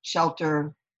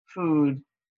 Shelter, food,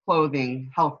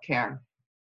 clothing, healthcare.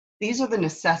 These are the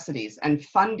necessities, and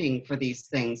funding for these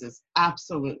things is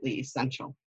absolutely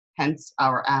essential, hence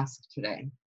our ask today.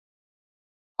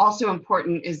 Also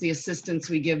important is the assistance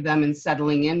we give them in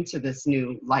settling into this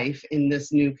new life in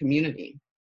this new community.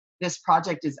 This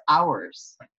project is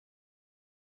ours,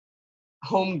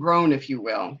 homegrown, if you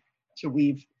will,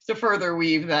 to further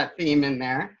weave that theme in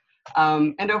there.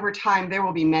 And over time, there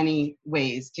will be many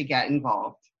ways to get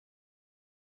involved.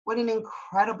 What an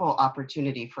incredible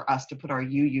opportunity for us to put our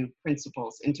UU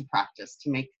principles into practice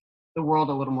to make the world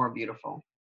a little more beautiful.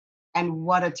 And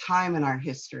what a time in our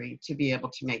history to be able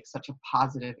to make such a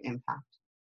positive impact.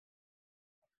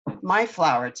 My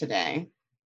flower today,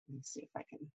 let's see if I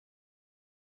can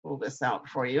pull this out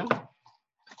for you.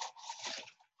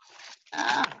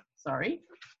 Sorry.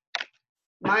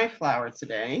 My flower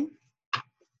today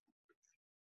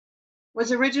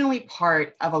was originally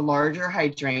part of a larger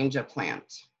hydrangea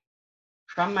plant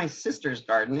from my sister's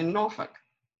garden in Norfolk.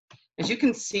 As you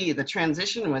can see, the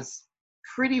transition was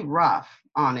pretty rough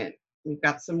on it. We've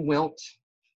got some wilt.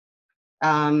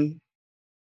 I've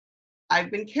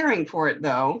been caring for it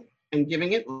though, and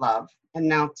giving it love, and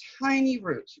now tiny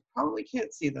roots, you probably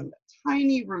can't see them, but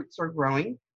tiny roots are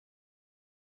growing,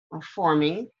 are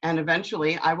forming, and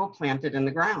eventually I will plant it in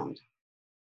the ground.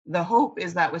 The hope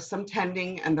is that with some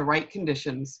tending and the right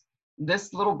conditions,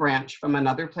 this little branch from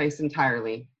another place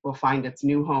entirely will find its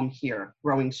new home here,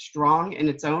 growing strong in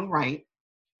its own right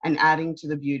and adding to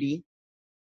the beauty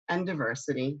and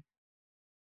diversity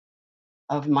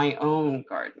of my own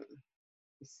garden.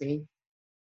 You see,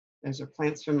 those are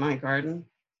plants from my garden,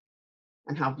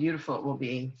 and how beautiful it will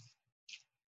be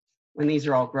when these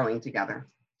are all growing together.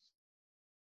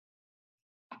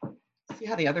 See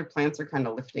how the other plants are kind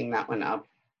of lifting that one up,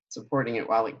 supporting it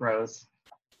while it grows.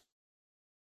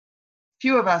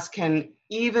 Few of us can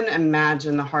even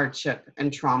imagine the hardship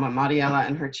and trauma Mariela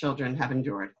and her children have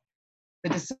endured. The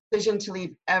decision to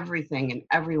leave everything and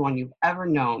everyone you've ever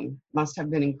known must have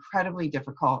been incredibly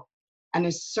difficult, and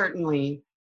is certainly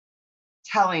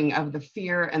telling of the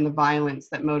fear and the violence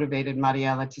that motivated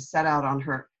Mariela to set out on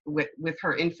her with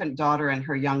her infant daughter and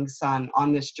her young son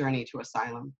on this journey to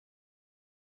asylum.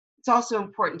 It's also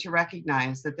important to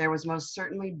recognize that there was most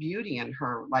certainly beauty in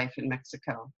her life in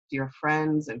Mexico. Dear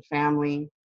friends and family,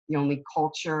 the only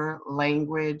culture,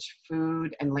 language,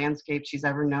 food, and landscape she's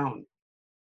ever known.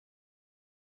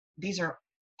 These are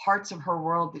parts of her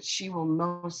world that she will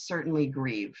most certainly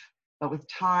grieve, but with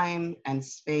time and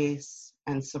space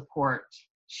and support,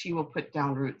 she will put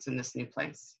down roots in this new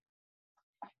place.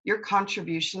 Your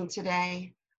contribution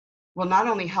today will not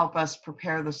only help us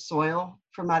prepare the soil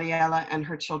for Mariela and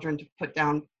her children to put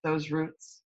down those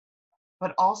roots,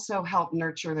 but also help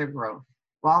nurture their growth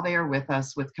while they are with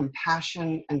us with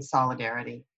compassion and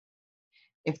solidarity.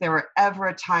 If there were ever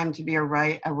a time to be a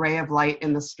ray of light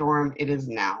in the storm, it is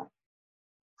now.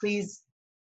 Please,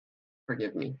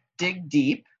 forgive me, dig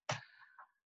deep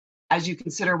as you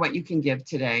consider what you can give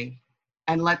today,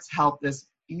 and let's help this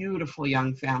beautiful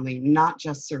young family not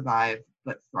just survive,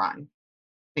 but thrive.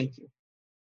 Thank you.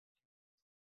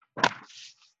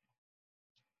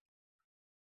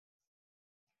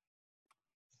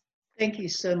 Thank you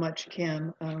so much,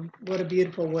 Kim. What a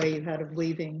beautiful way you had of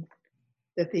weaving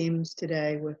the themes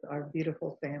today with our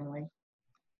beautiful family.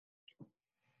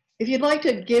 If you'd like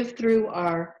to give through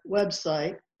our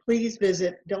website, please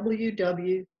visit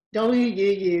www.wuu.org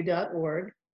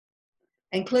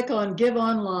and click on Give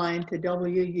Online to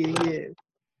WUU.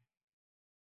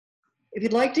 If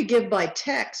you'd like to give by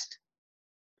text,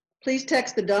 please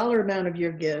text the dollar amount of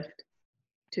your gift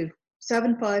to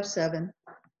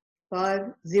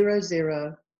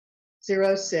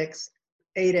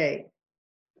 757-500-0688.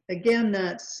 Again,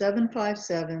 that's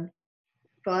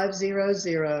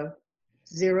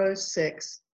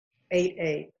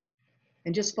 757-500-0688.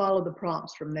 And just follow the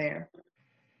prompts from there.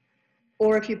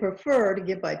 Or if you prefer to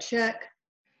give by check,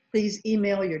 please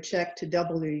email your check to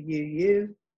WUU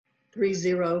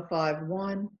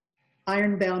 3051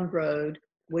 Ironbound Road,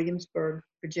 Williamsburg,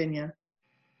 Virginia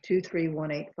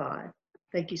 23185.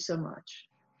 Thank you so much.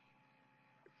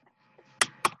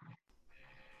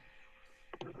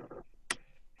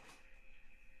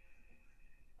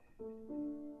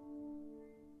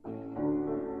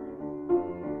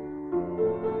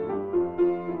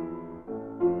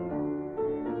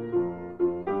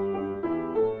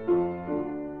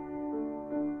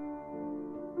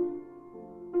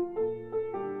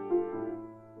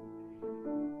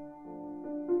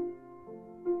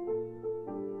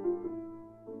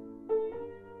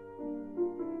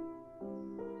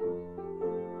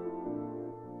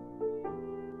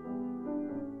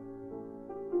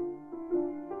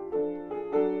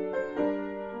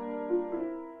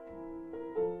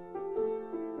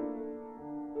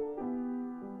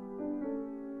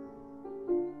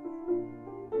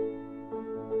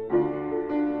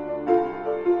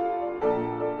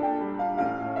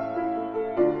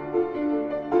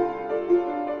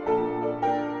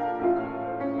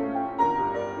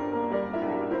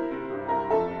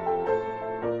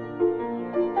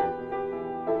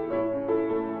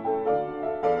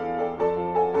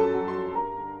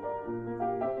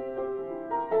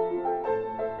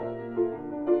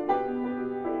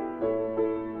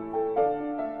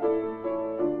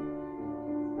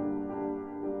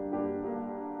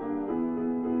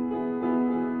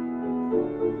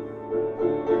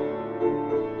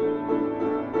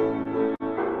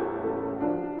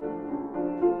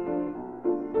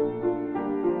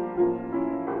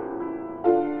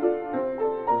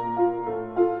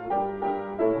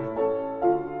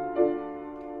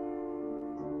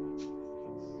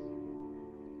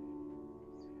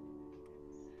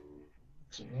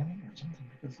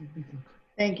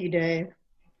 Thank you, Dave.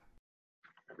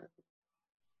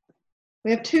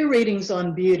 We have two readings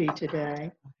on beauty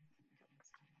today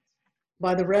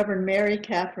by the Reverend Mary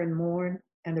Catherine Mourn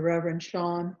and the Reverend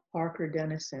Sean Parker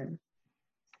Dennison.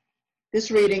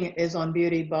 This reading is on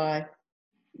beauty by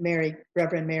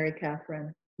Reverend Mary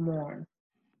Catherine Mourn.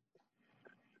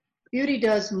 Beauty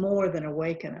does more than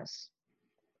awaken us.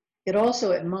 It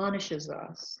also admonishes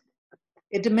us.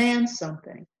 It demands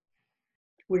something.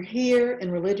 We're here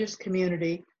in religious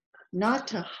community not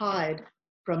to hide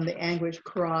from the anguished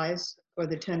cries or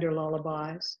the tender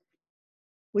lullabies.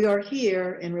 We are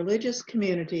here in religious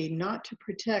community not to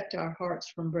protect our hearts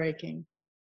from breaking.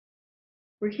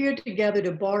 We're here together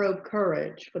to borrow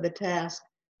courage for the task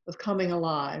of coming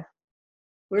alive.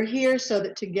 We're here so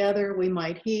that together we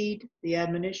might heed the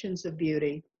admonitions of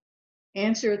beauty,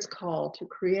 answer its call to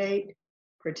create,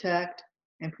 protect,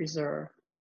 and preserve.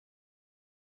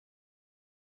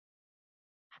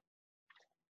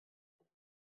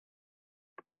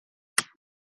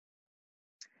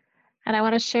 And I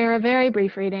want to share a very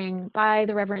brief reading by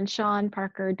the Reverend Sean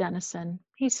Parker Dennison.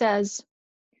 He says,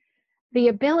 "The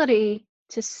ability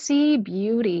to see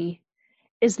beauty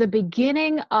is the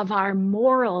beginning of our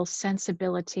moral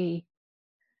sensibility.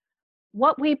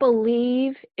 What we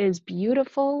believe is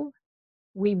beautiful,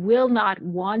 we will not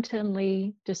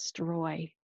wantonly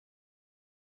destroy."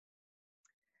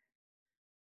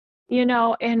 You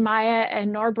know, in Maya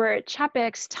and Norbert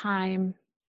Čapek's time,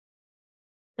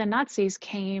 the Nazis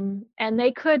came and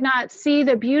they could not see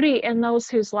the beauty in those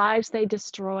whose lives they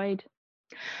destroyed.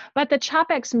 But the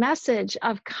Čapek's message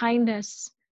of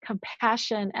kindness,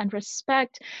 compassion, and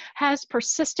respect has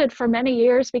persisted for many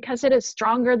years because it is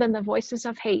stronger than the voices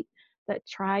of hate that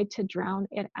tried to drown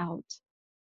it out.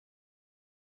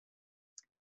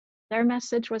 Their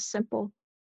message was simple.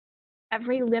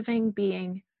 Every living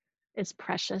being is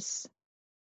precious.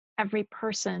 Every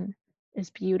person is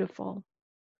beautiful.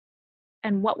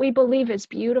 And what we believe is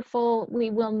beautiful, we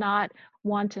will not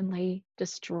wantonly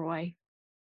destroy.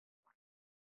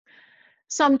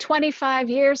 Some 25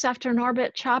 years after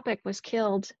Norbert Čapek was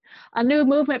killed, a new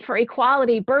movement for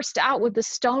equality burst out with the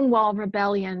Stonewall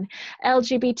Rebellion.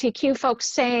 LGBTQ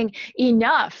folks saying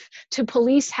enough to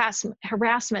police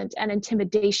harassment and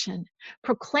intimidation,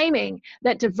 proclaiming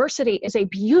that diversity is a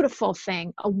beautiful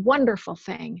thing, a wonderful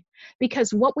thing,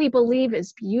 because what we believe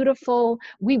is beautiful,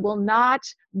 we will not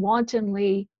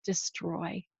wantonly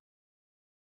destroy.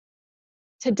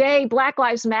 Today, Black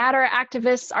Lives Matter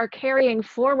activists are carrying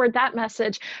forward that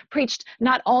message, preached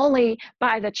not only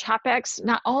by the Čapeks,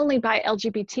 not only by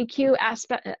LGBTQ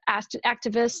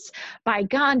activists, by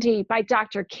Gandhi, by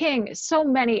Dr. King, so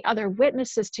many other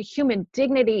witnesses to human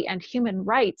dignity and human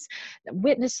rights,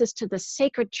 witnesses to the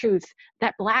sacred truth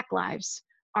that Black lives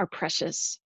are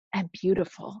precious and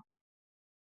beautiful.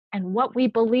 And what we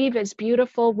believe is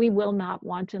beautiful, we will not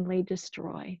wantonly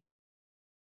destroy.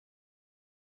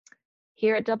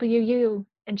 Here at WU,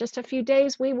 in just a few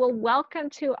days, we will welcome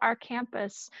to our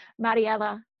campus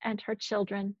Mariela and her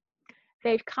children.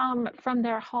 They've come from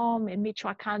their home in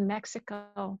Michoacan,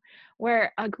 Mexico,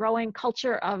 where a growing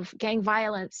culture of gang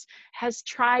violence has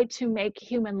tried to make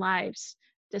human lives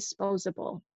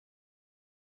disposable.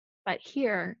 But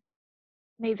here,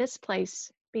 may this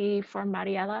place be for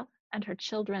Mariela and her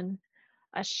children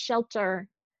a shelter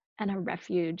and a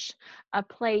refuge, a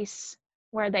place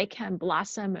where they can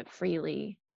blossom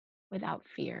freely without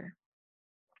fear.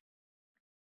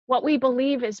 What we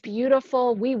believe is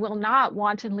beautiful, we will not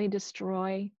wantonly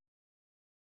destroy.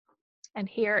 And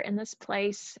here in this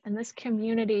place, in this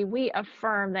community, we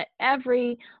affirm that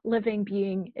every living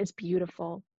being is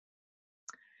beautiful.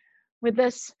 With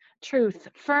this truth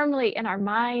firmly in our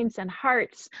minds and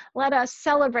hearts, let us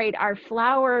celebrate our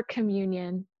flower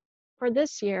communion for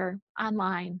this year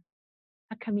online,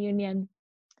 a communion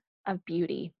of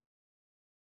beauty.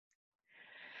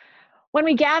 When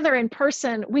we gather in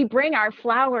person, we bring our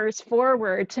flowers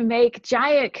forward to make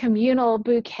giant communal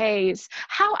bouquets.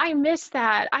 How I miss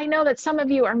that. I know that some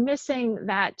of you are missing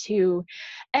that too.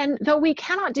 And though we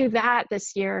cannot do that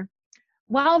this year,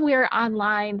 while we're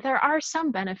online, there are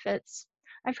some benefits.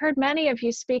 I've heard many of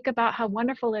you speak about how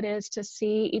wonderful it is to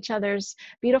see each other's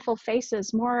beautiful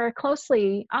faces more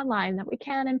closely online than we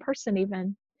can in person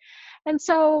even. And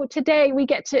so today we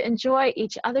get to enjoy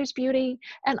each other's beauty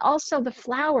and also the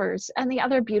flowers and the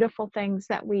other beautiful things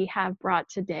that we have brought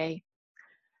today.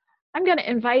 I'm going to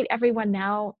invite everyone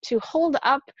now to hold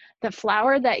up the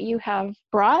flower that you have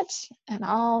brought, and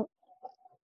I'll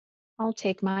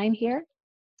take mine here.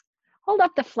 Hold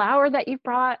up the flower that you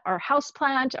brought, or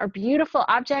houseplant, or beautiful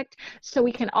object, so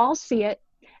we can all see it.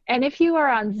 And if you are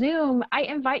on Zoom, I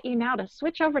invite you now to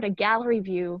switch over to gallery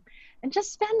view and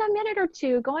just spend a minute or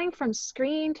two going from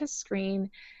screen to screen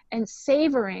and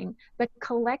savoring the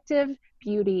collective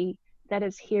beauty that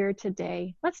is here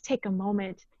today. Let's take a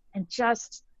moment and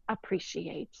just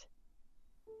appreciate.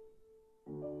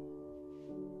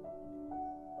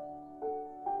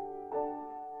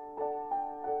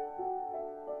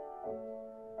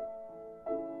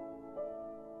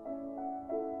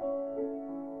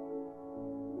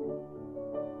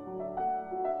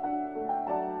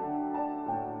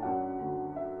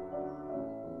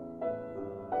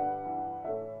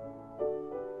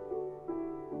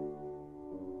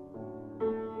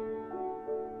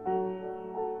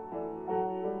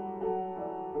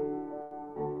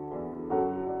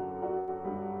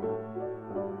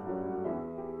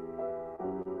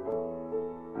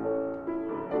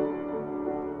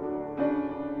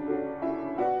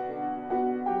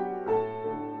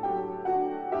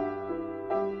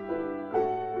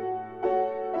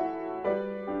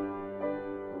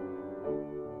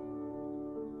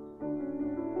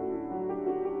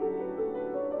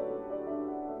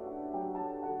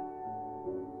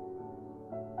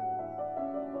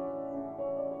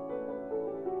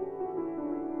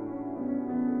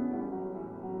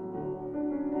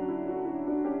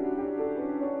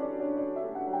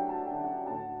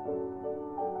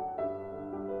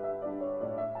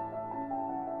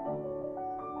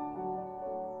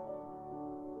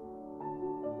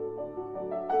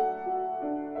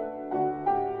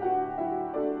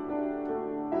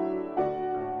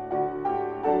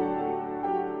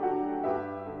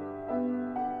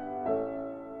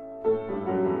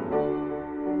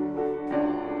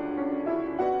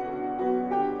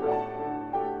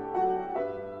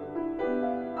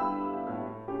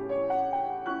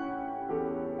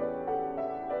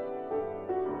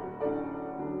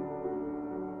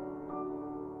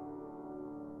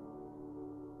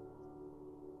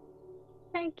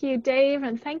 Thank you, Dave,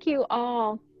 and thank you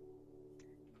all.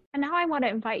 And now I want to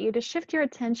invite you to shift your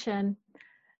attention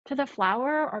to the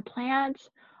flower or plant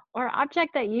or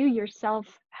object that you yourself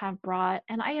have brought.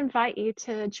 And I invite you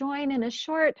to join in a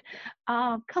short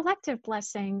collective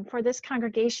blessing for this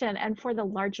congregation and for the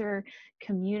larger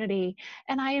community.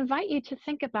 And I invite you to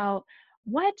think about,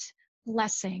 what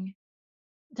blessing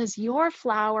does your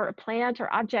flower or plant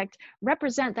or object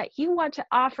represent that you want to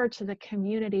offer to the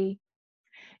community?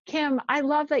 Kim, I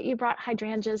love that you brought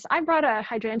hydrangeas. I brought a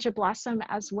hydrangea blossom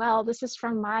as well. This is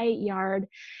from my yard.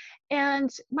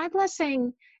 And my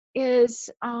blessing is,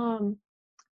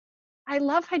 I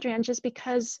love hydrangeas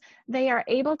because they are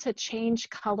able to change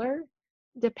color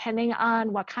depending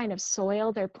on what kind of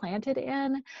soil they're planted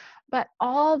in, but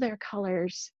all their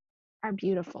colors are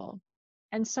beautiful.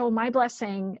 And so my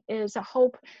blessing is a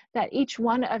hope that each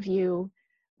one of you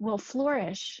will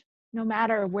flourish no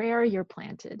matter where you're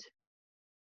planted.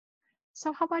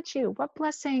 So how about you? What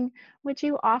blessing would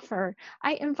you offer?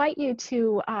 I invite you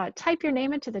to type your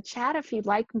name into the chat if you'd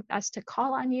like us to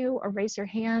call on you or raise your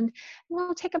hand. And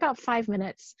we'll take about 5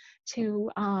 minutes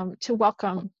to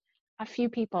welcome a few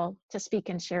people to speak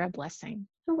and share a blessing.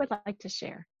 Who would like to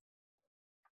share?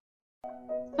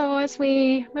 So as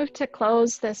we move to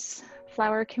close this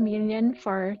flower communion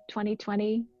for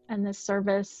 2020 and this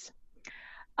service,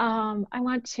 I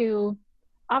want to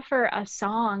offer a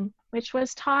song which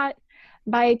was taught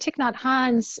by Thich Nhat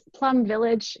Hanh's Plum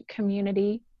Village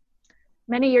community.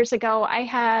 Many years ago, I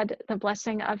had the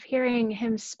blessing of hearing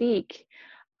him speak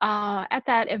at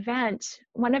that event.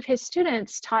 One of his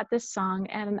students taught this song,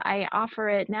 and I offer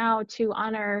it now to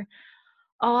honor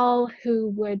all who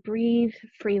would breathe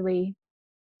freely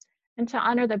and to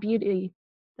honor the beauty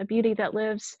that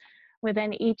lives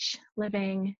within each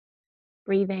living,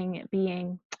 breathing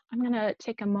being. I'm going to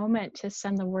take a moment to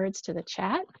send the words to the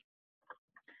chat.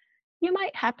 You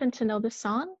might happen to know the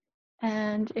song,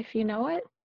 and if you know it,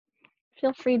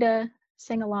 feel free to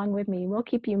sing along with me. We'll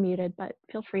keep you muted, but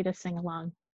feel free to sing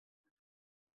along.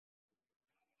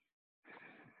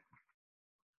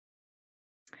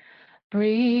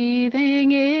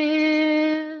 Breathing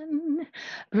in,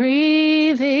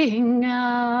 breathing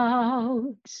out.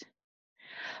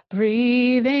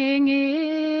 Breathing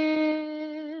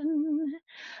in,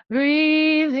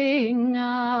 breathing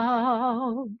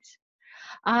out.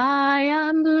 I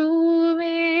am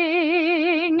blooming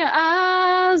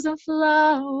as a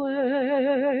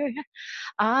flower.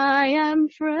 I am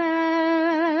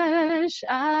fresh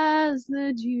as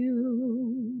the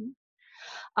dew.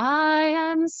 I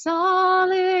am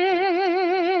solid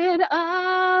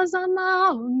as a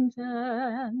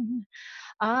mountain.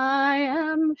 I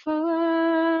am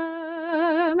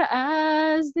firm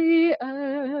as the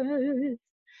earth.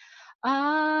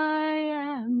 I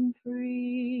am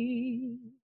free.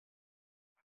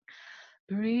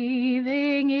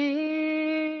 Breathing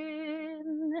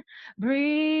in,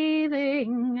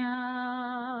 breathing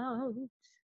out.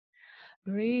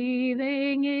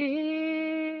 Breathing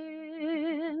in,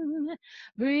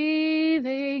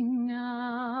 breathing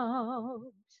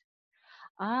out.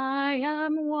 I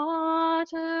am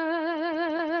water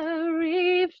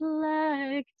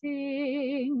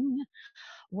reflecting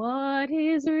what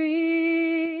is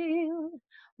real,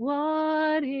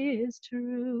 what is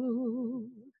true.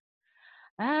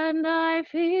 And I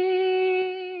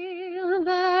feel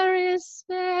there is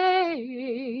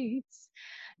space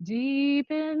deep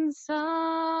inside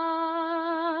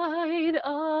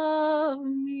of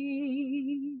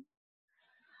me.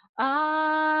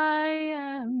 I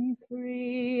am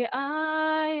free,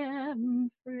 I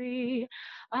am free,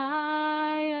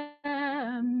 I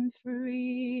am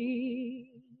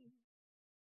free.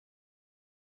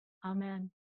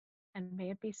 Amen, and may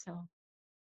it be so.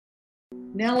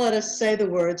 Now let us say the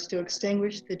words to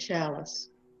extinguish the chalice.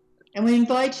 And we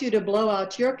invite you to blow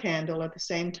out your candle at the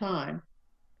same time.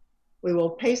 We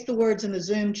will paste the words in the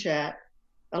Zoom chat.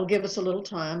 That'll give us a little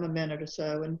time, a minute or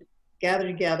so, and gather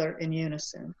together in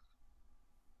unison.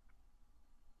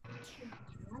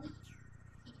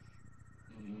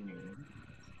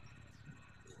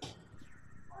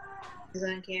 Is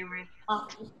on camera.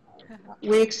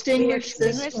 We extinguish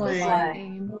this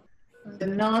flame, but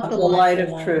not the light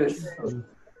of truth,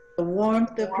 the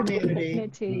warmth of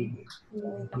community,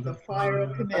 the fire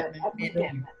of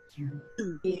commitment.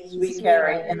 Peace we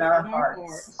carry in our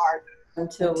hearts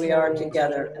until we are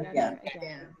together again.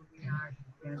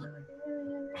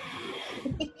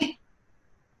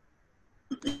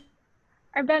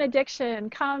 Our benediction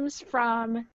comes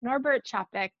from Norbert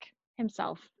Chapek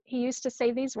himself. He used to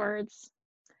say these words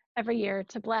every year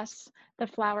to bless the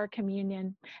flower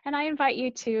communion. And I invite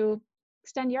you to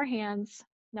extend your hands,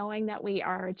 knowing that we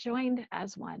are joined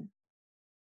as one.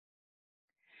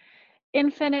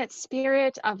 Infinite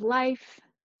Spirit of life,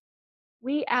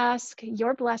 we ask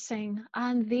your blessing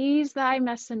on these thy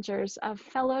messengers of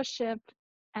fellowship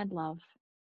and love.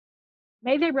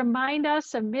 May they remind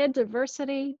us amid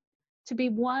diversity to be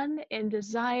one in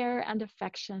desire and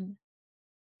affection.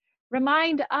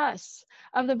 Remind us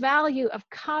of the value of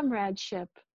comradeship,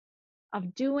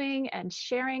 of doing and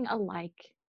sharing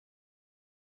alike.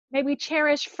 May we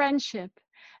cherish friendship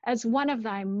as one of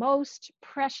thy most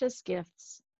precious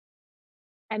gifts.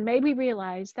 And may we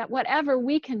realize that whatever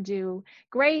we can do,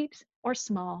 great or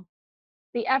small,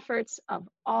 the efforts of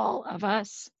all of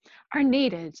us are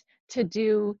needed to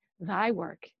do thy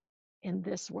work in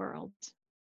this world.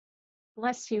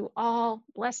 Bless you all,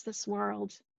 bless this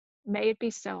world. May it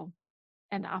be so,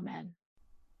 and amen.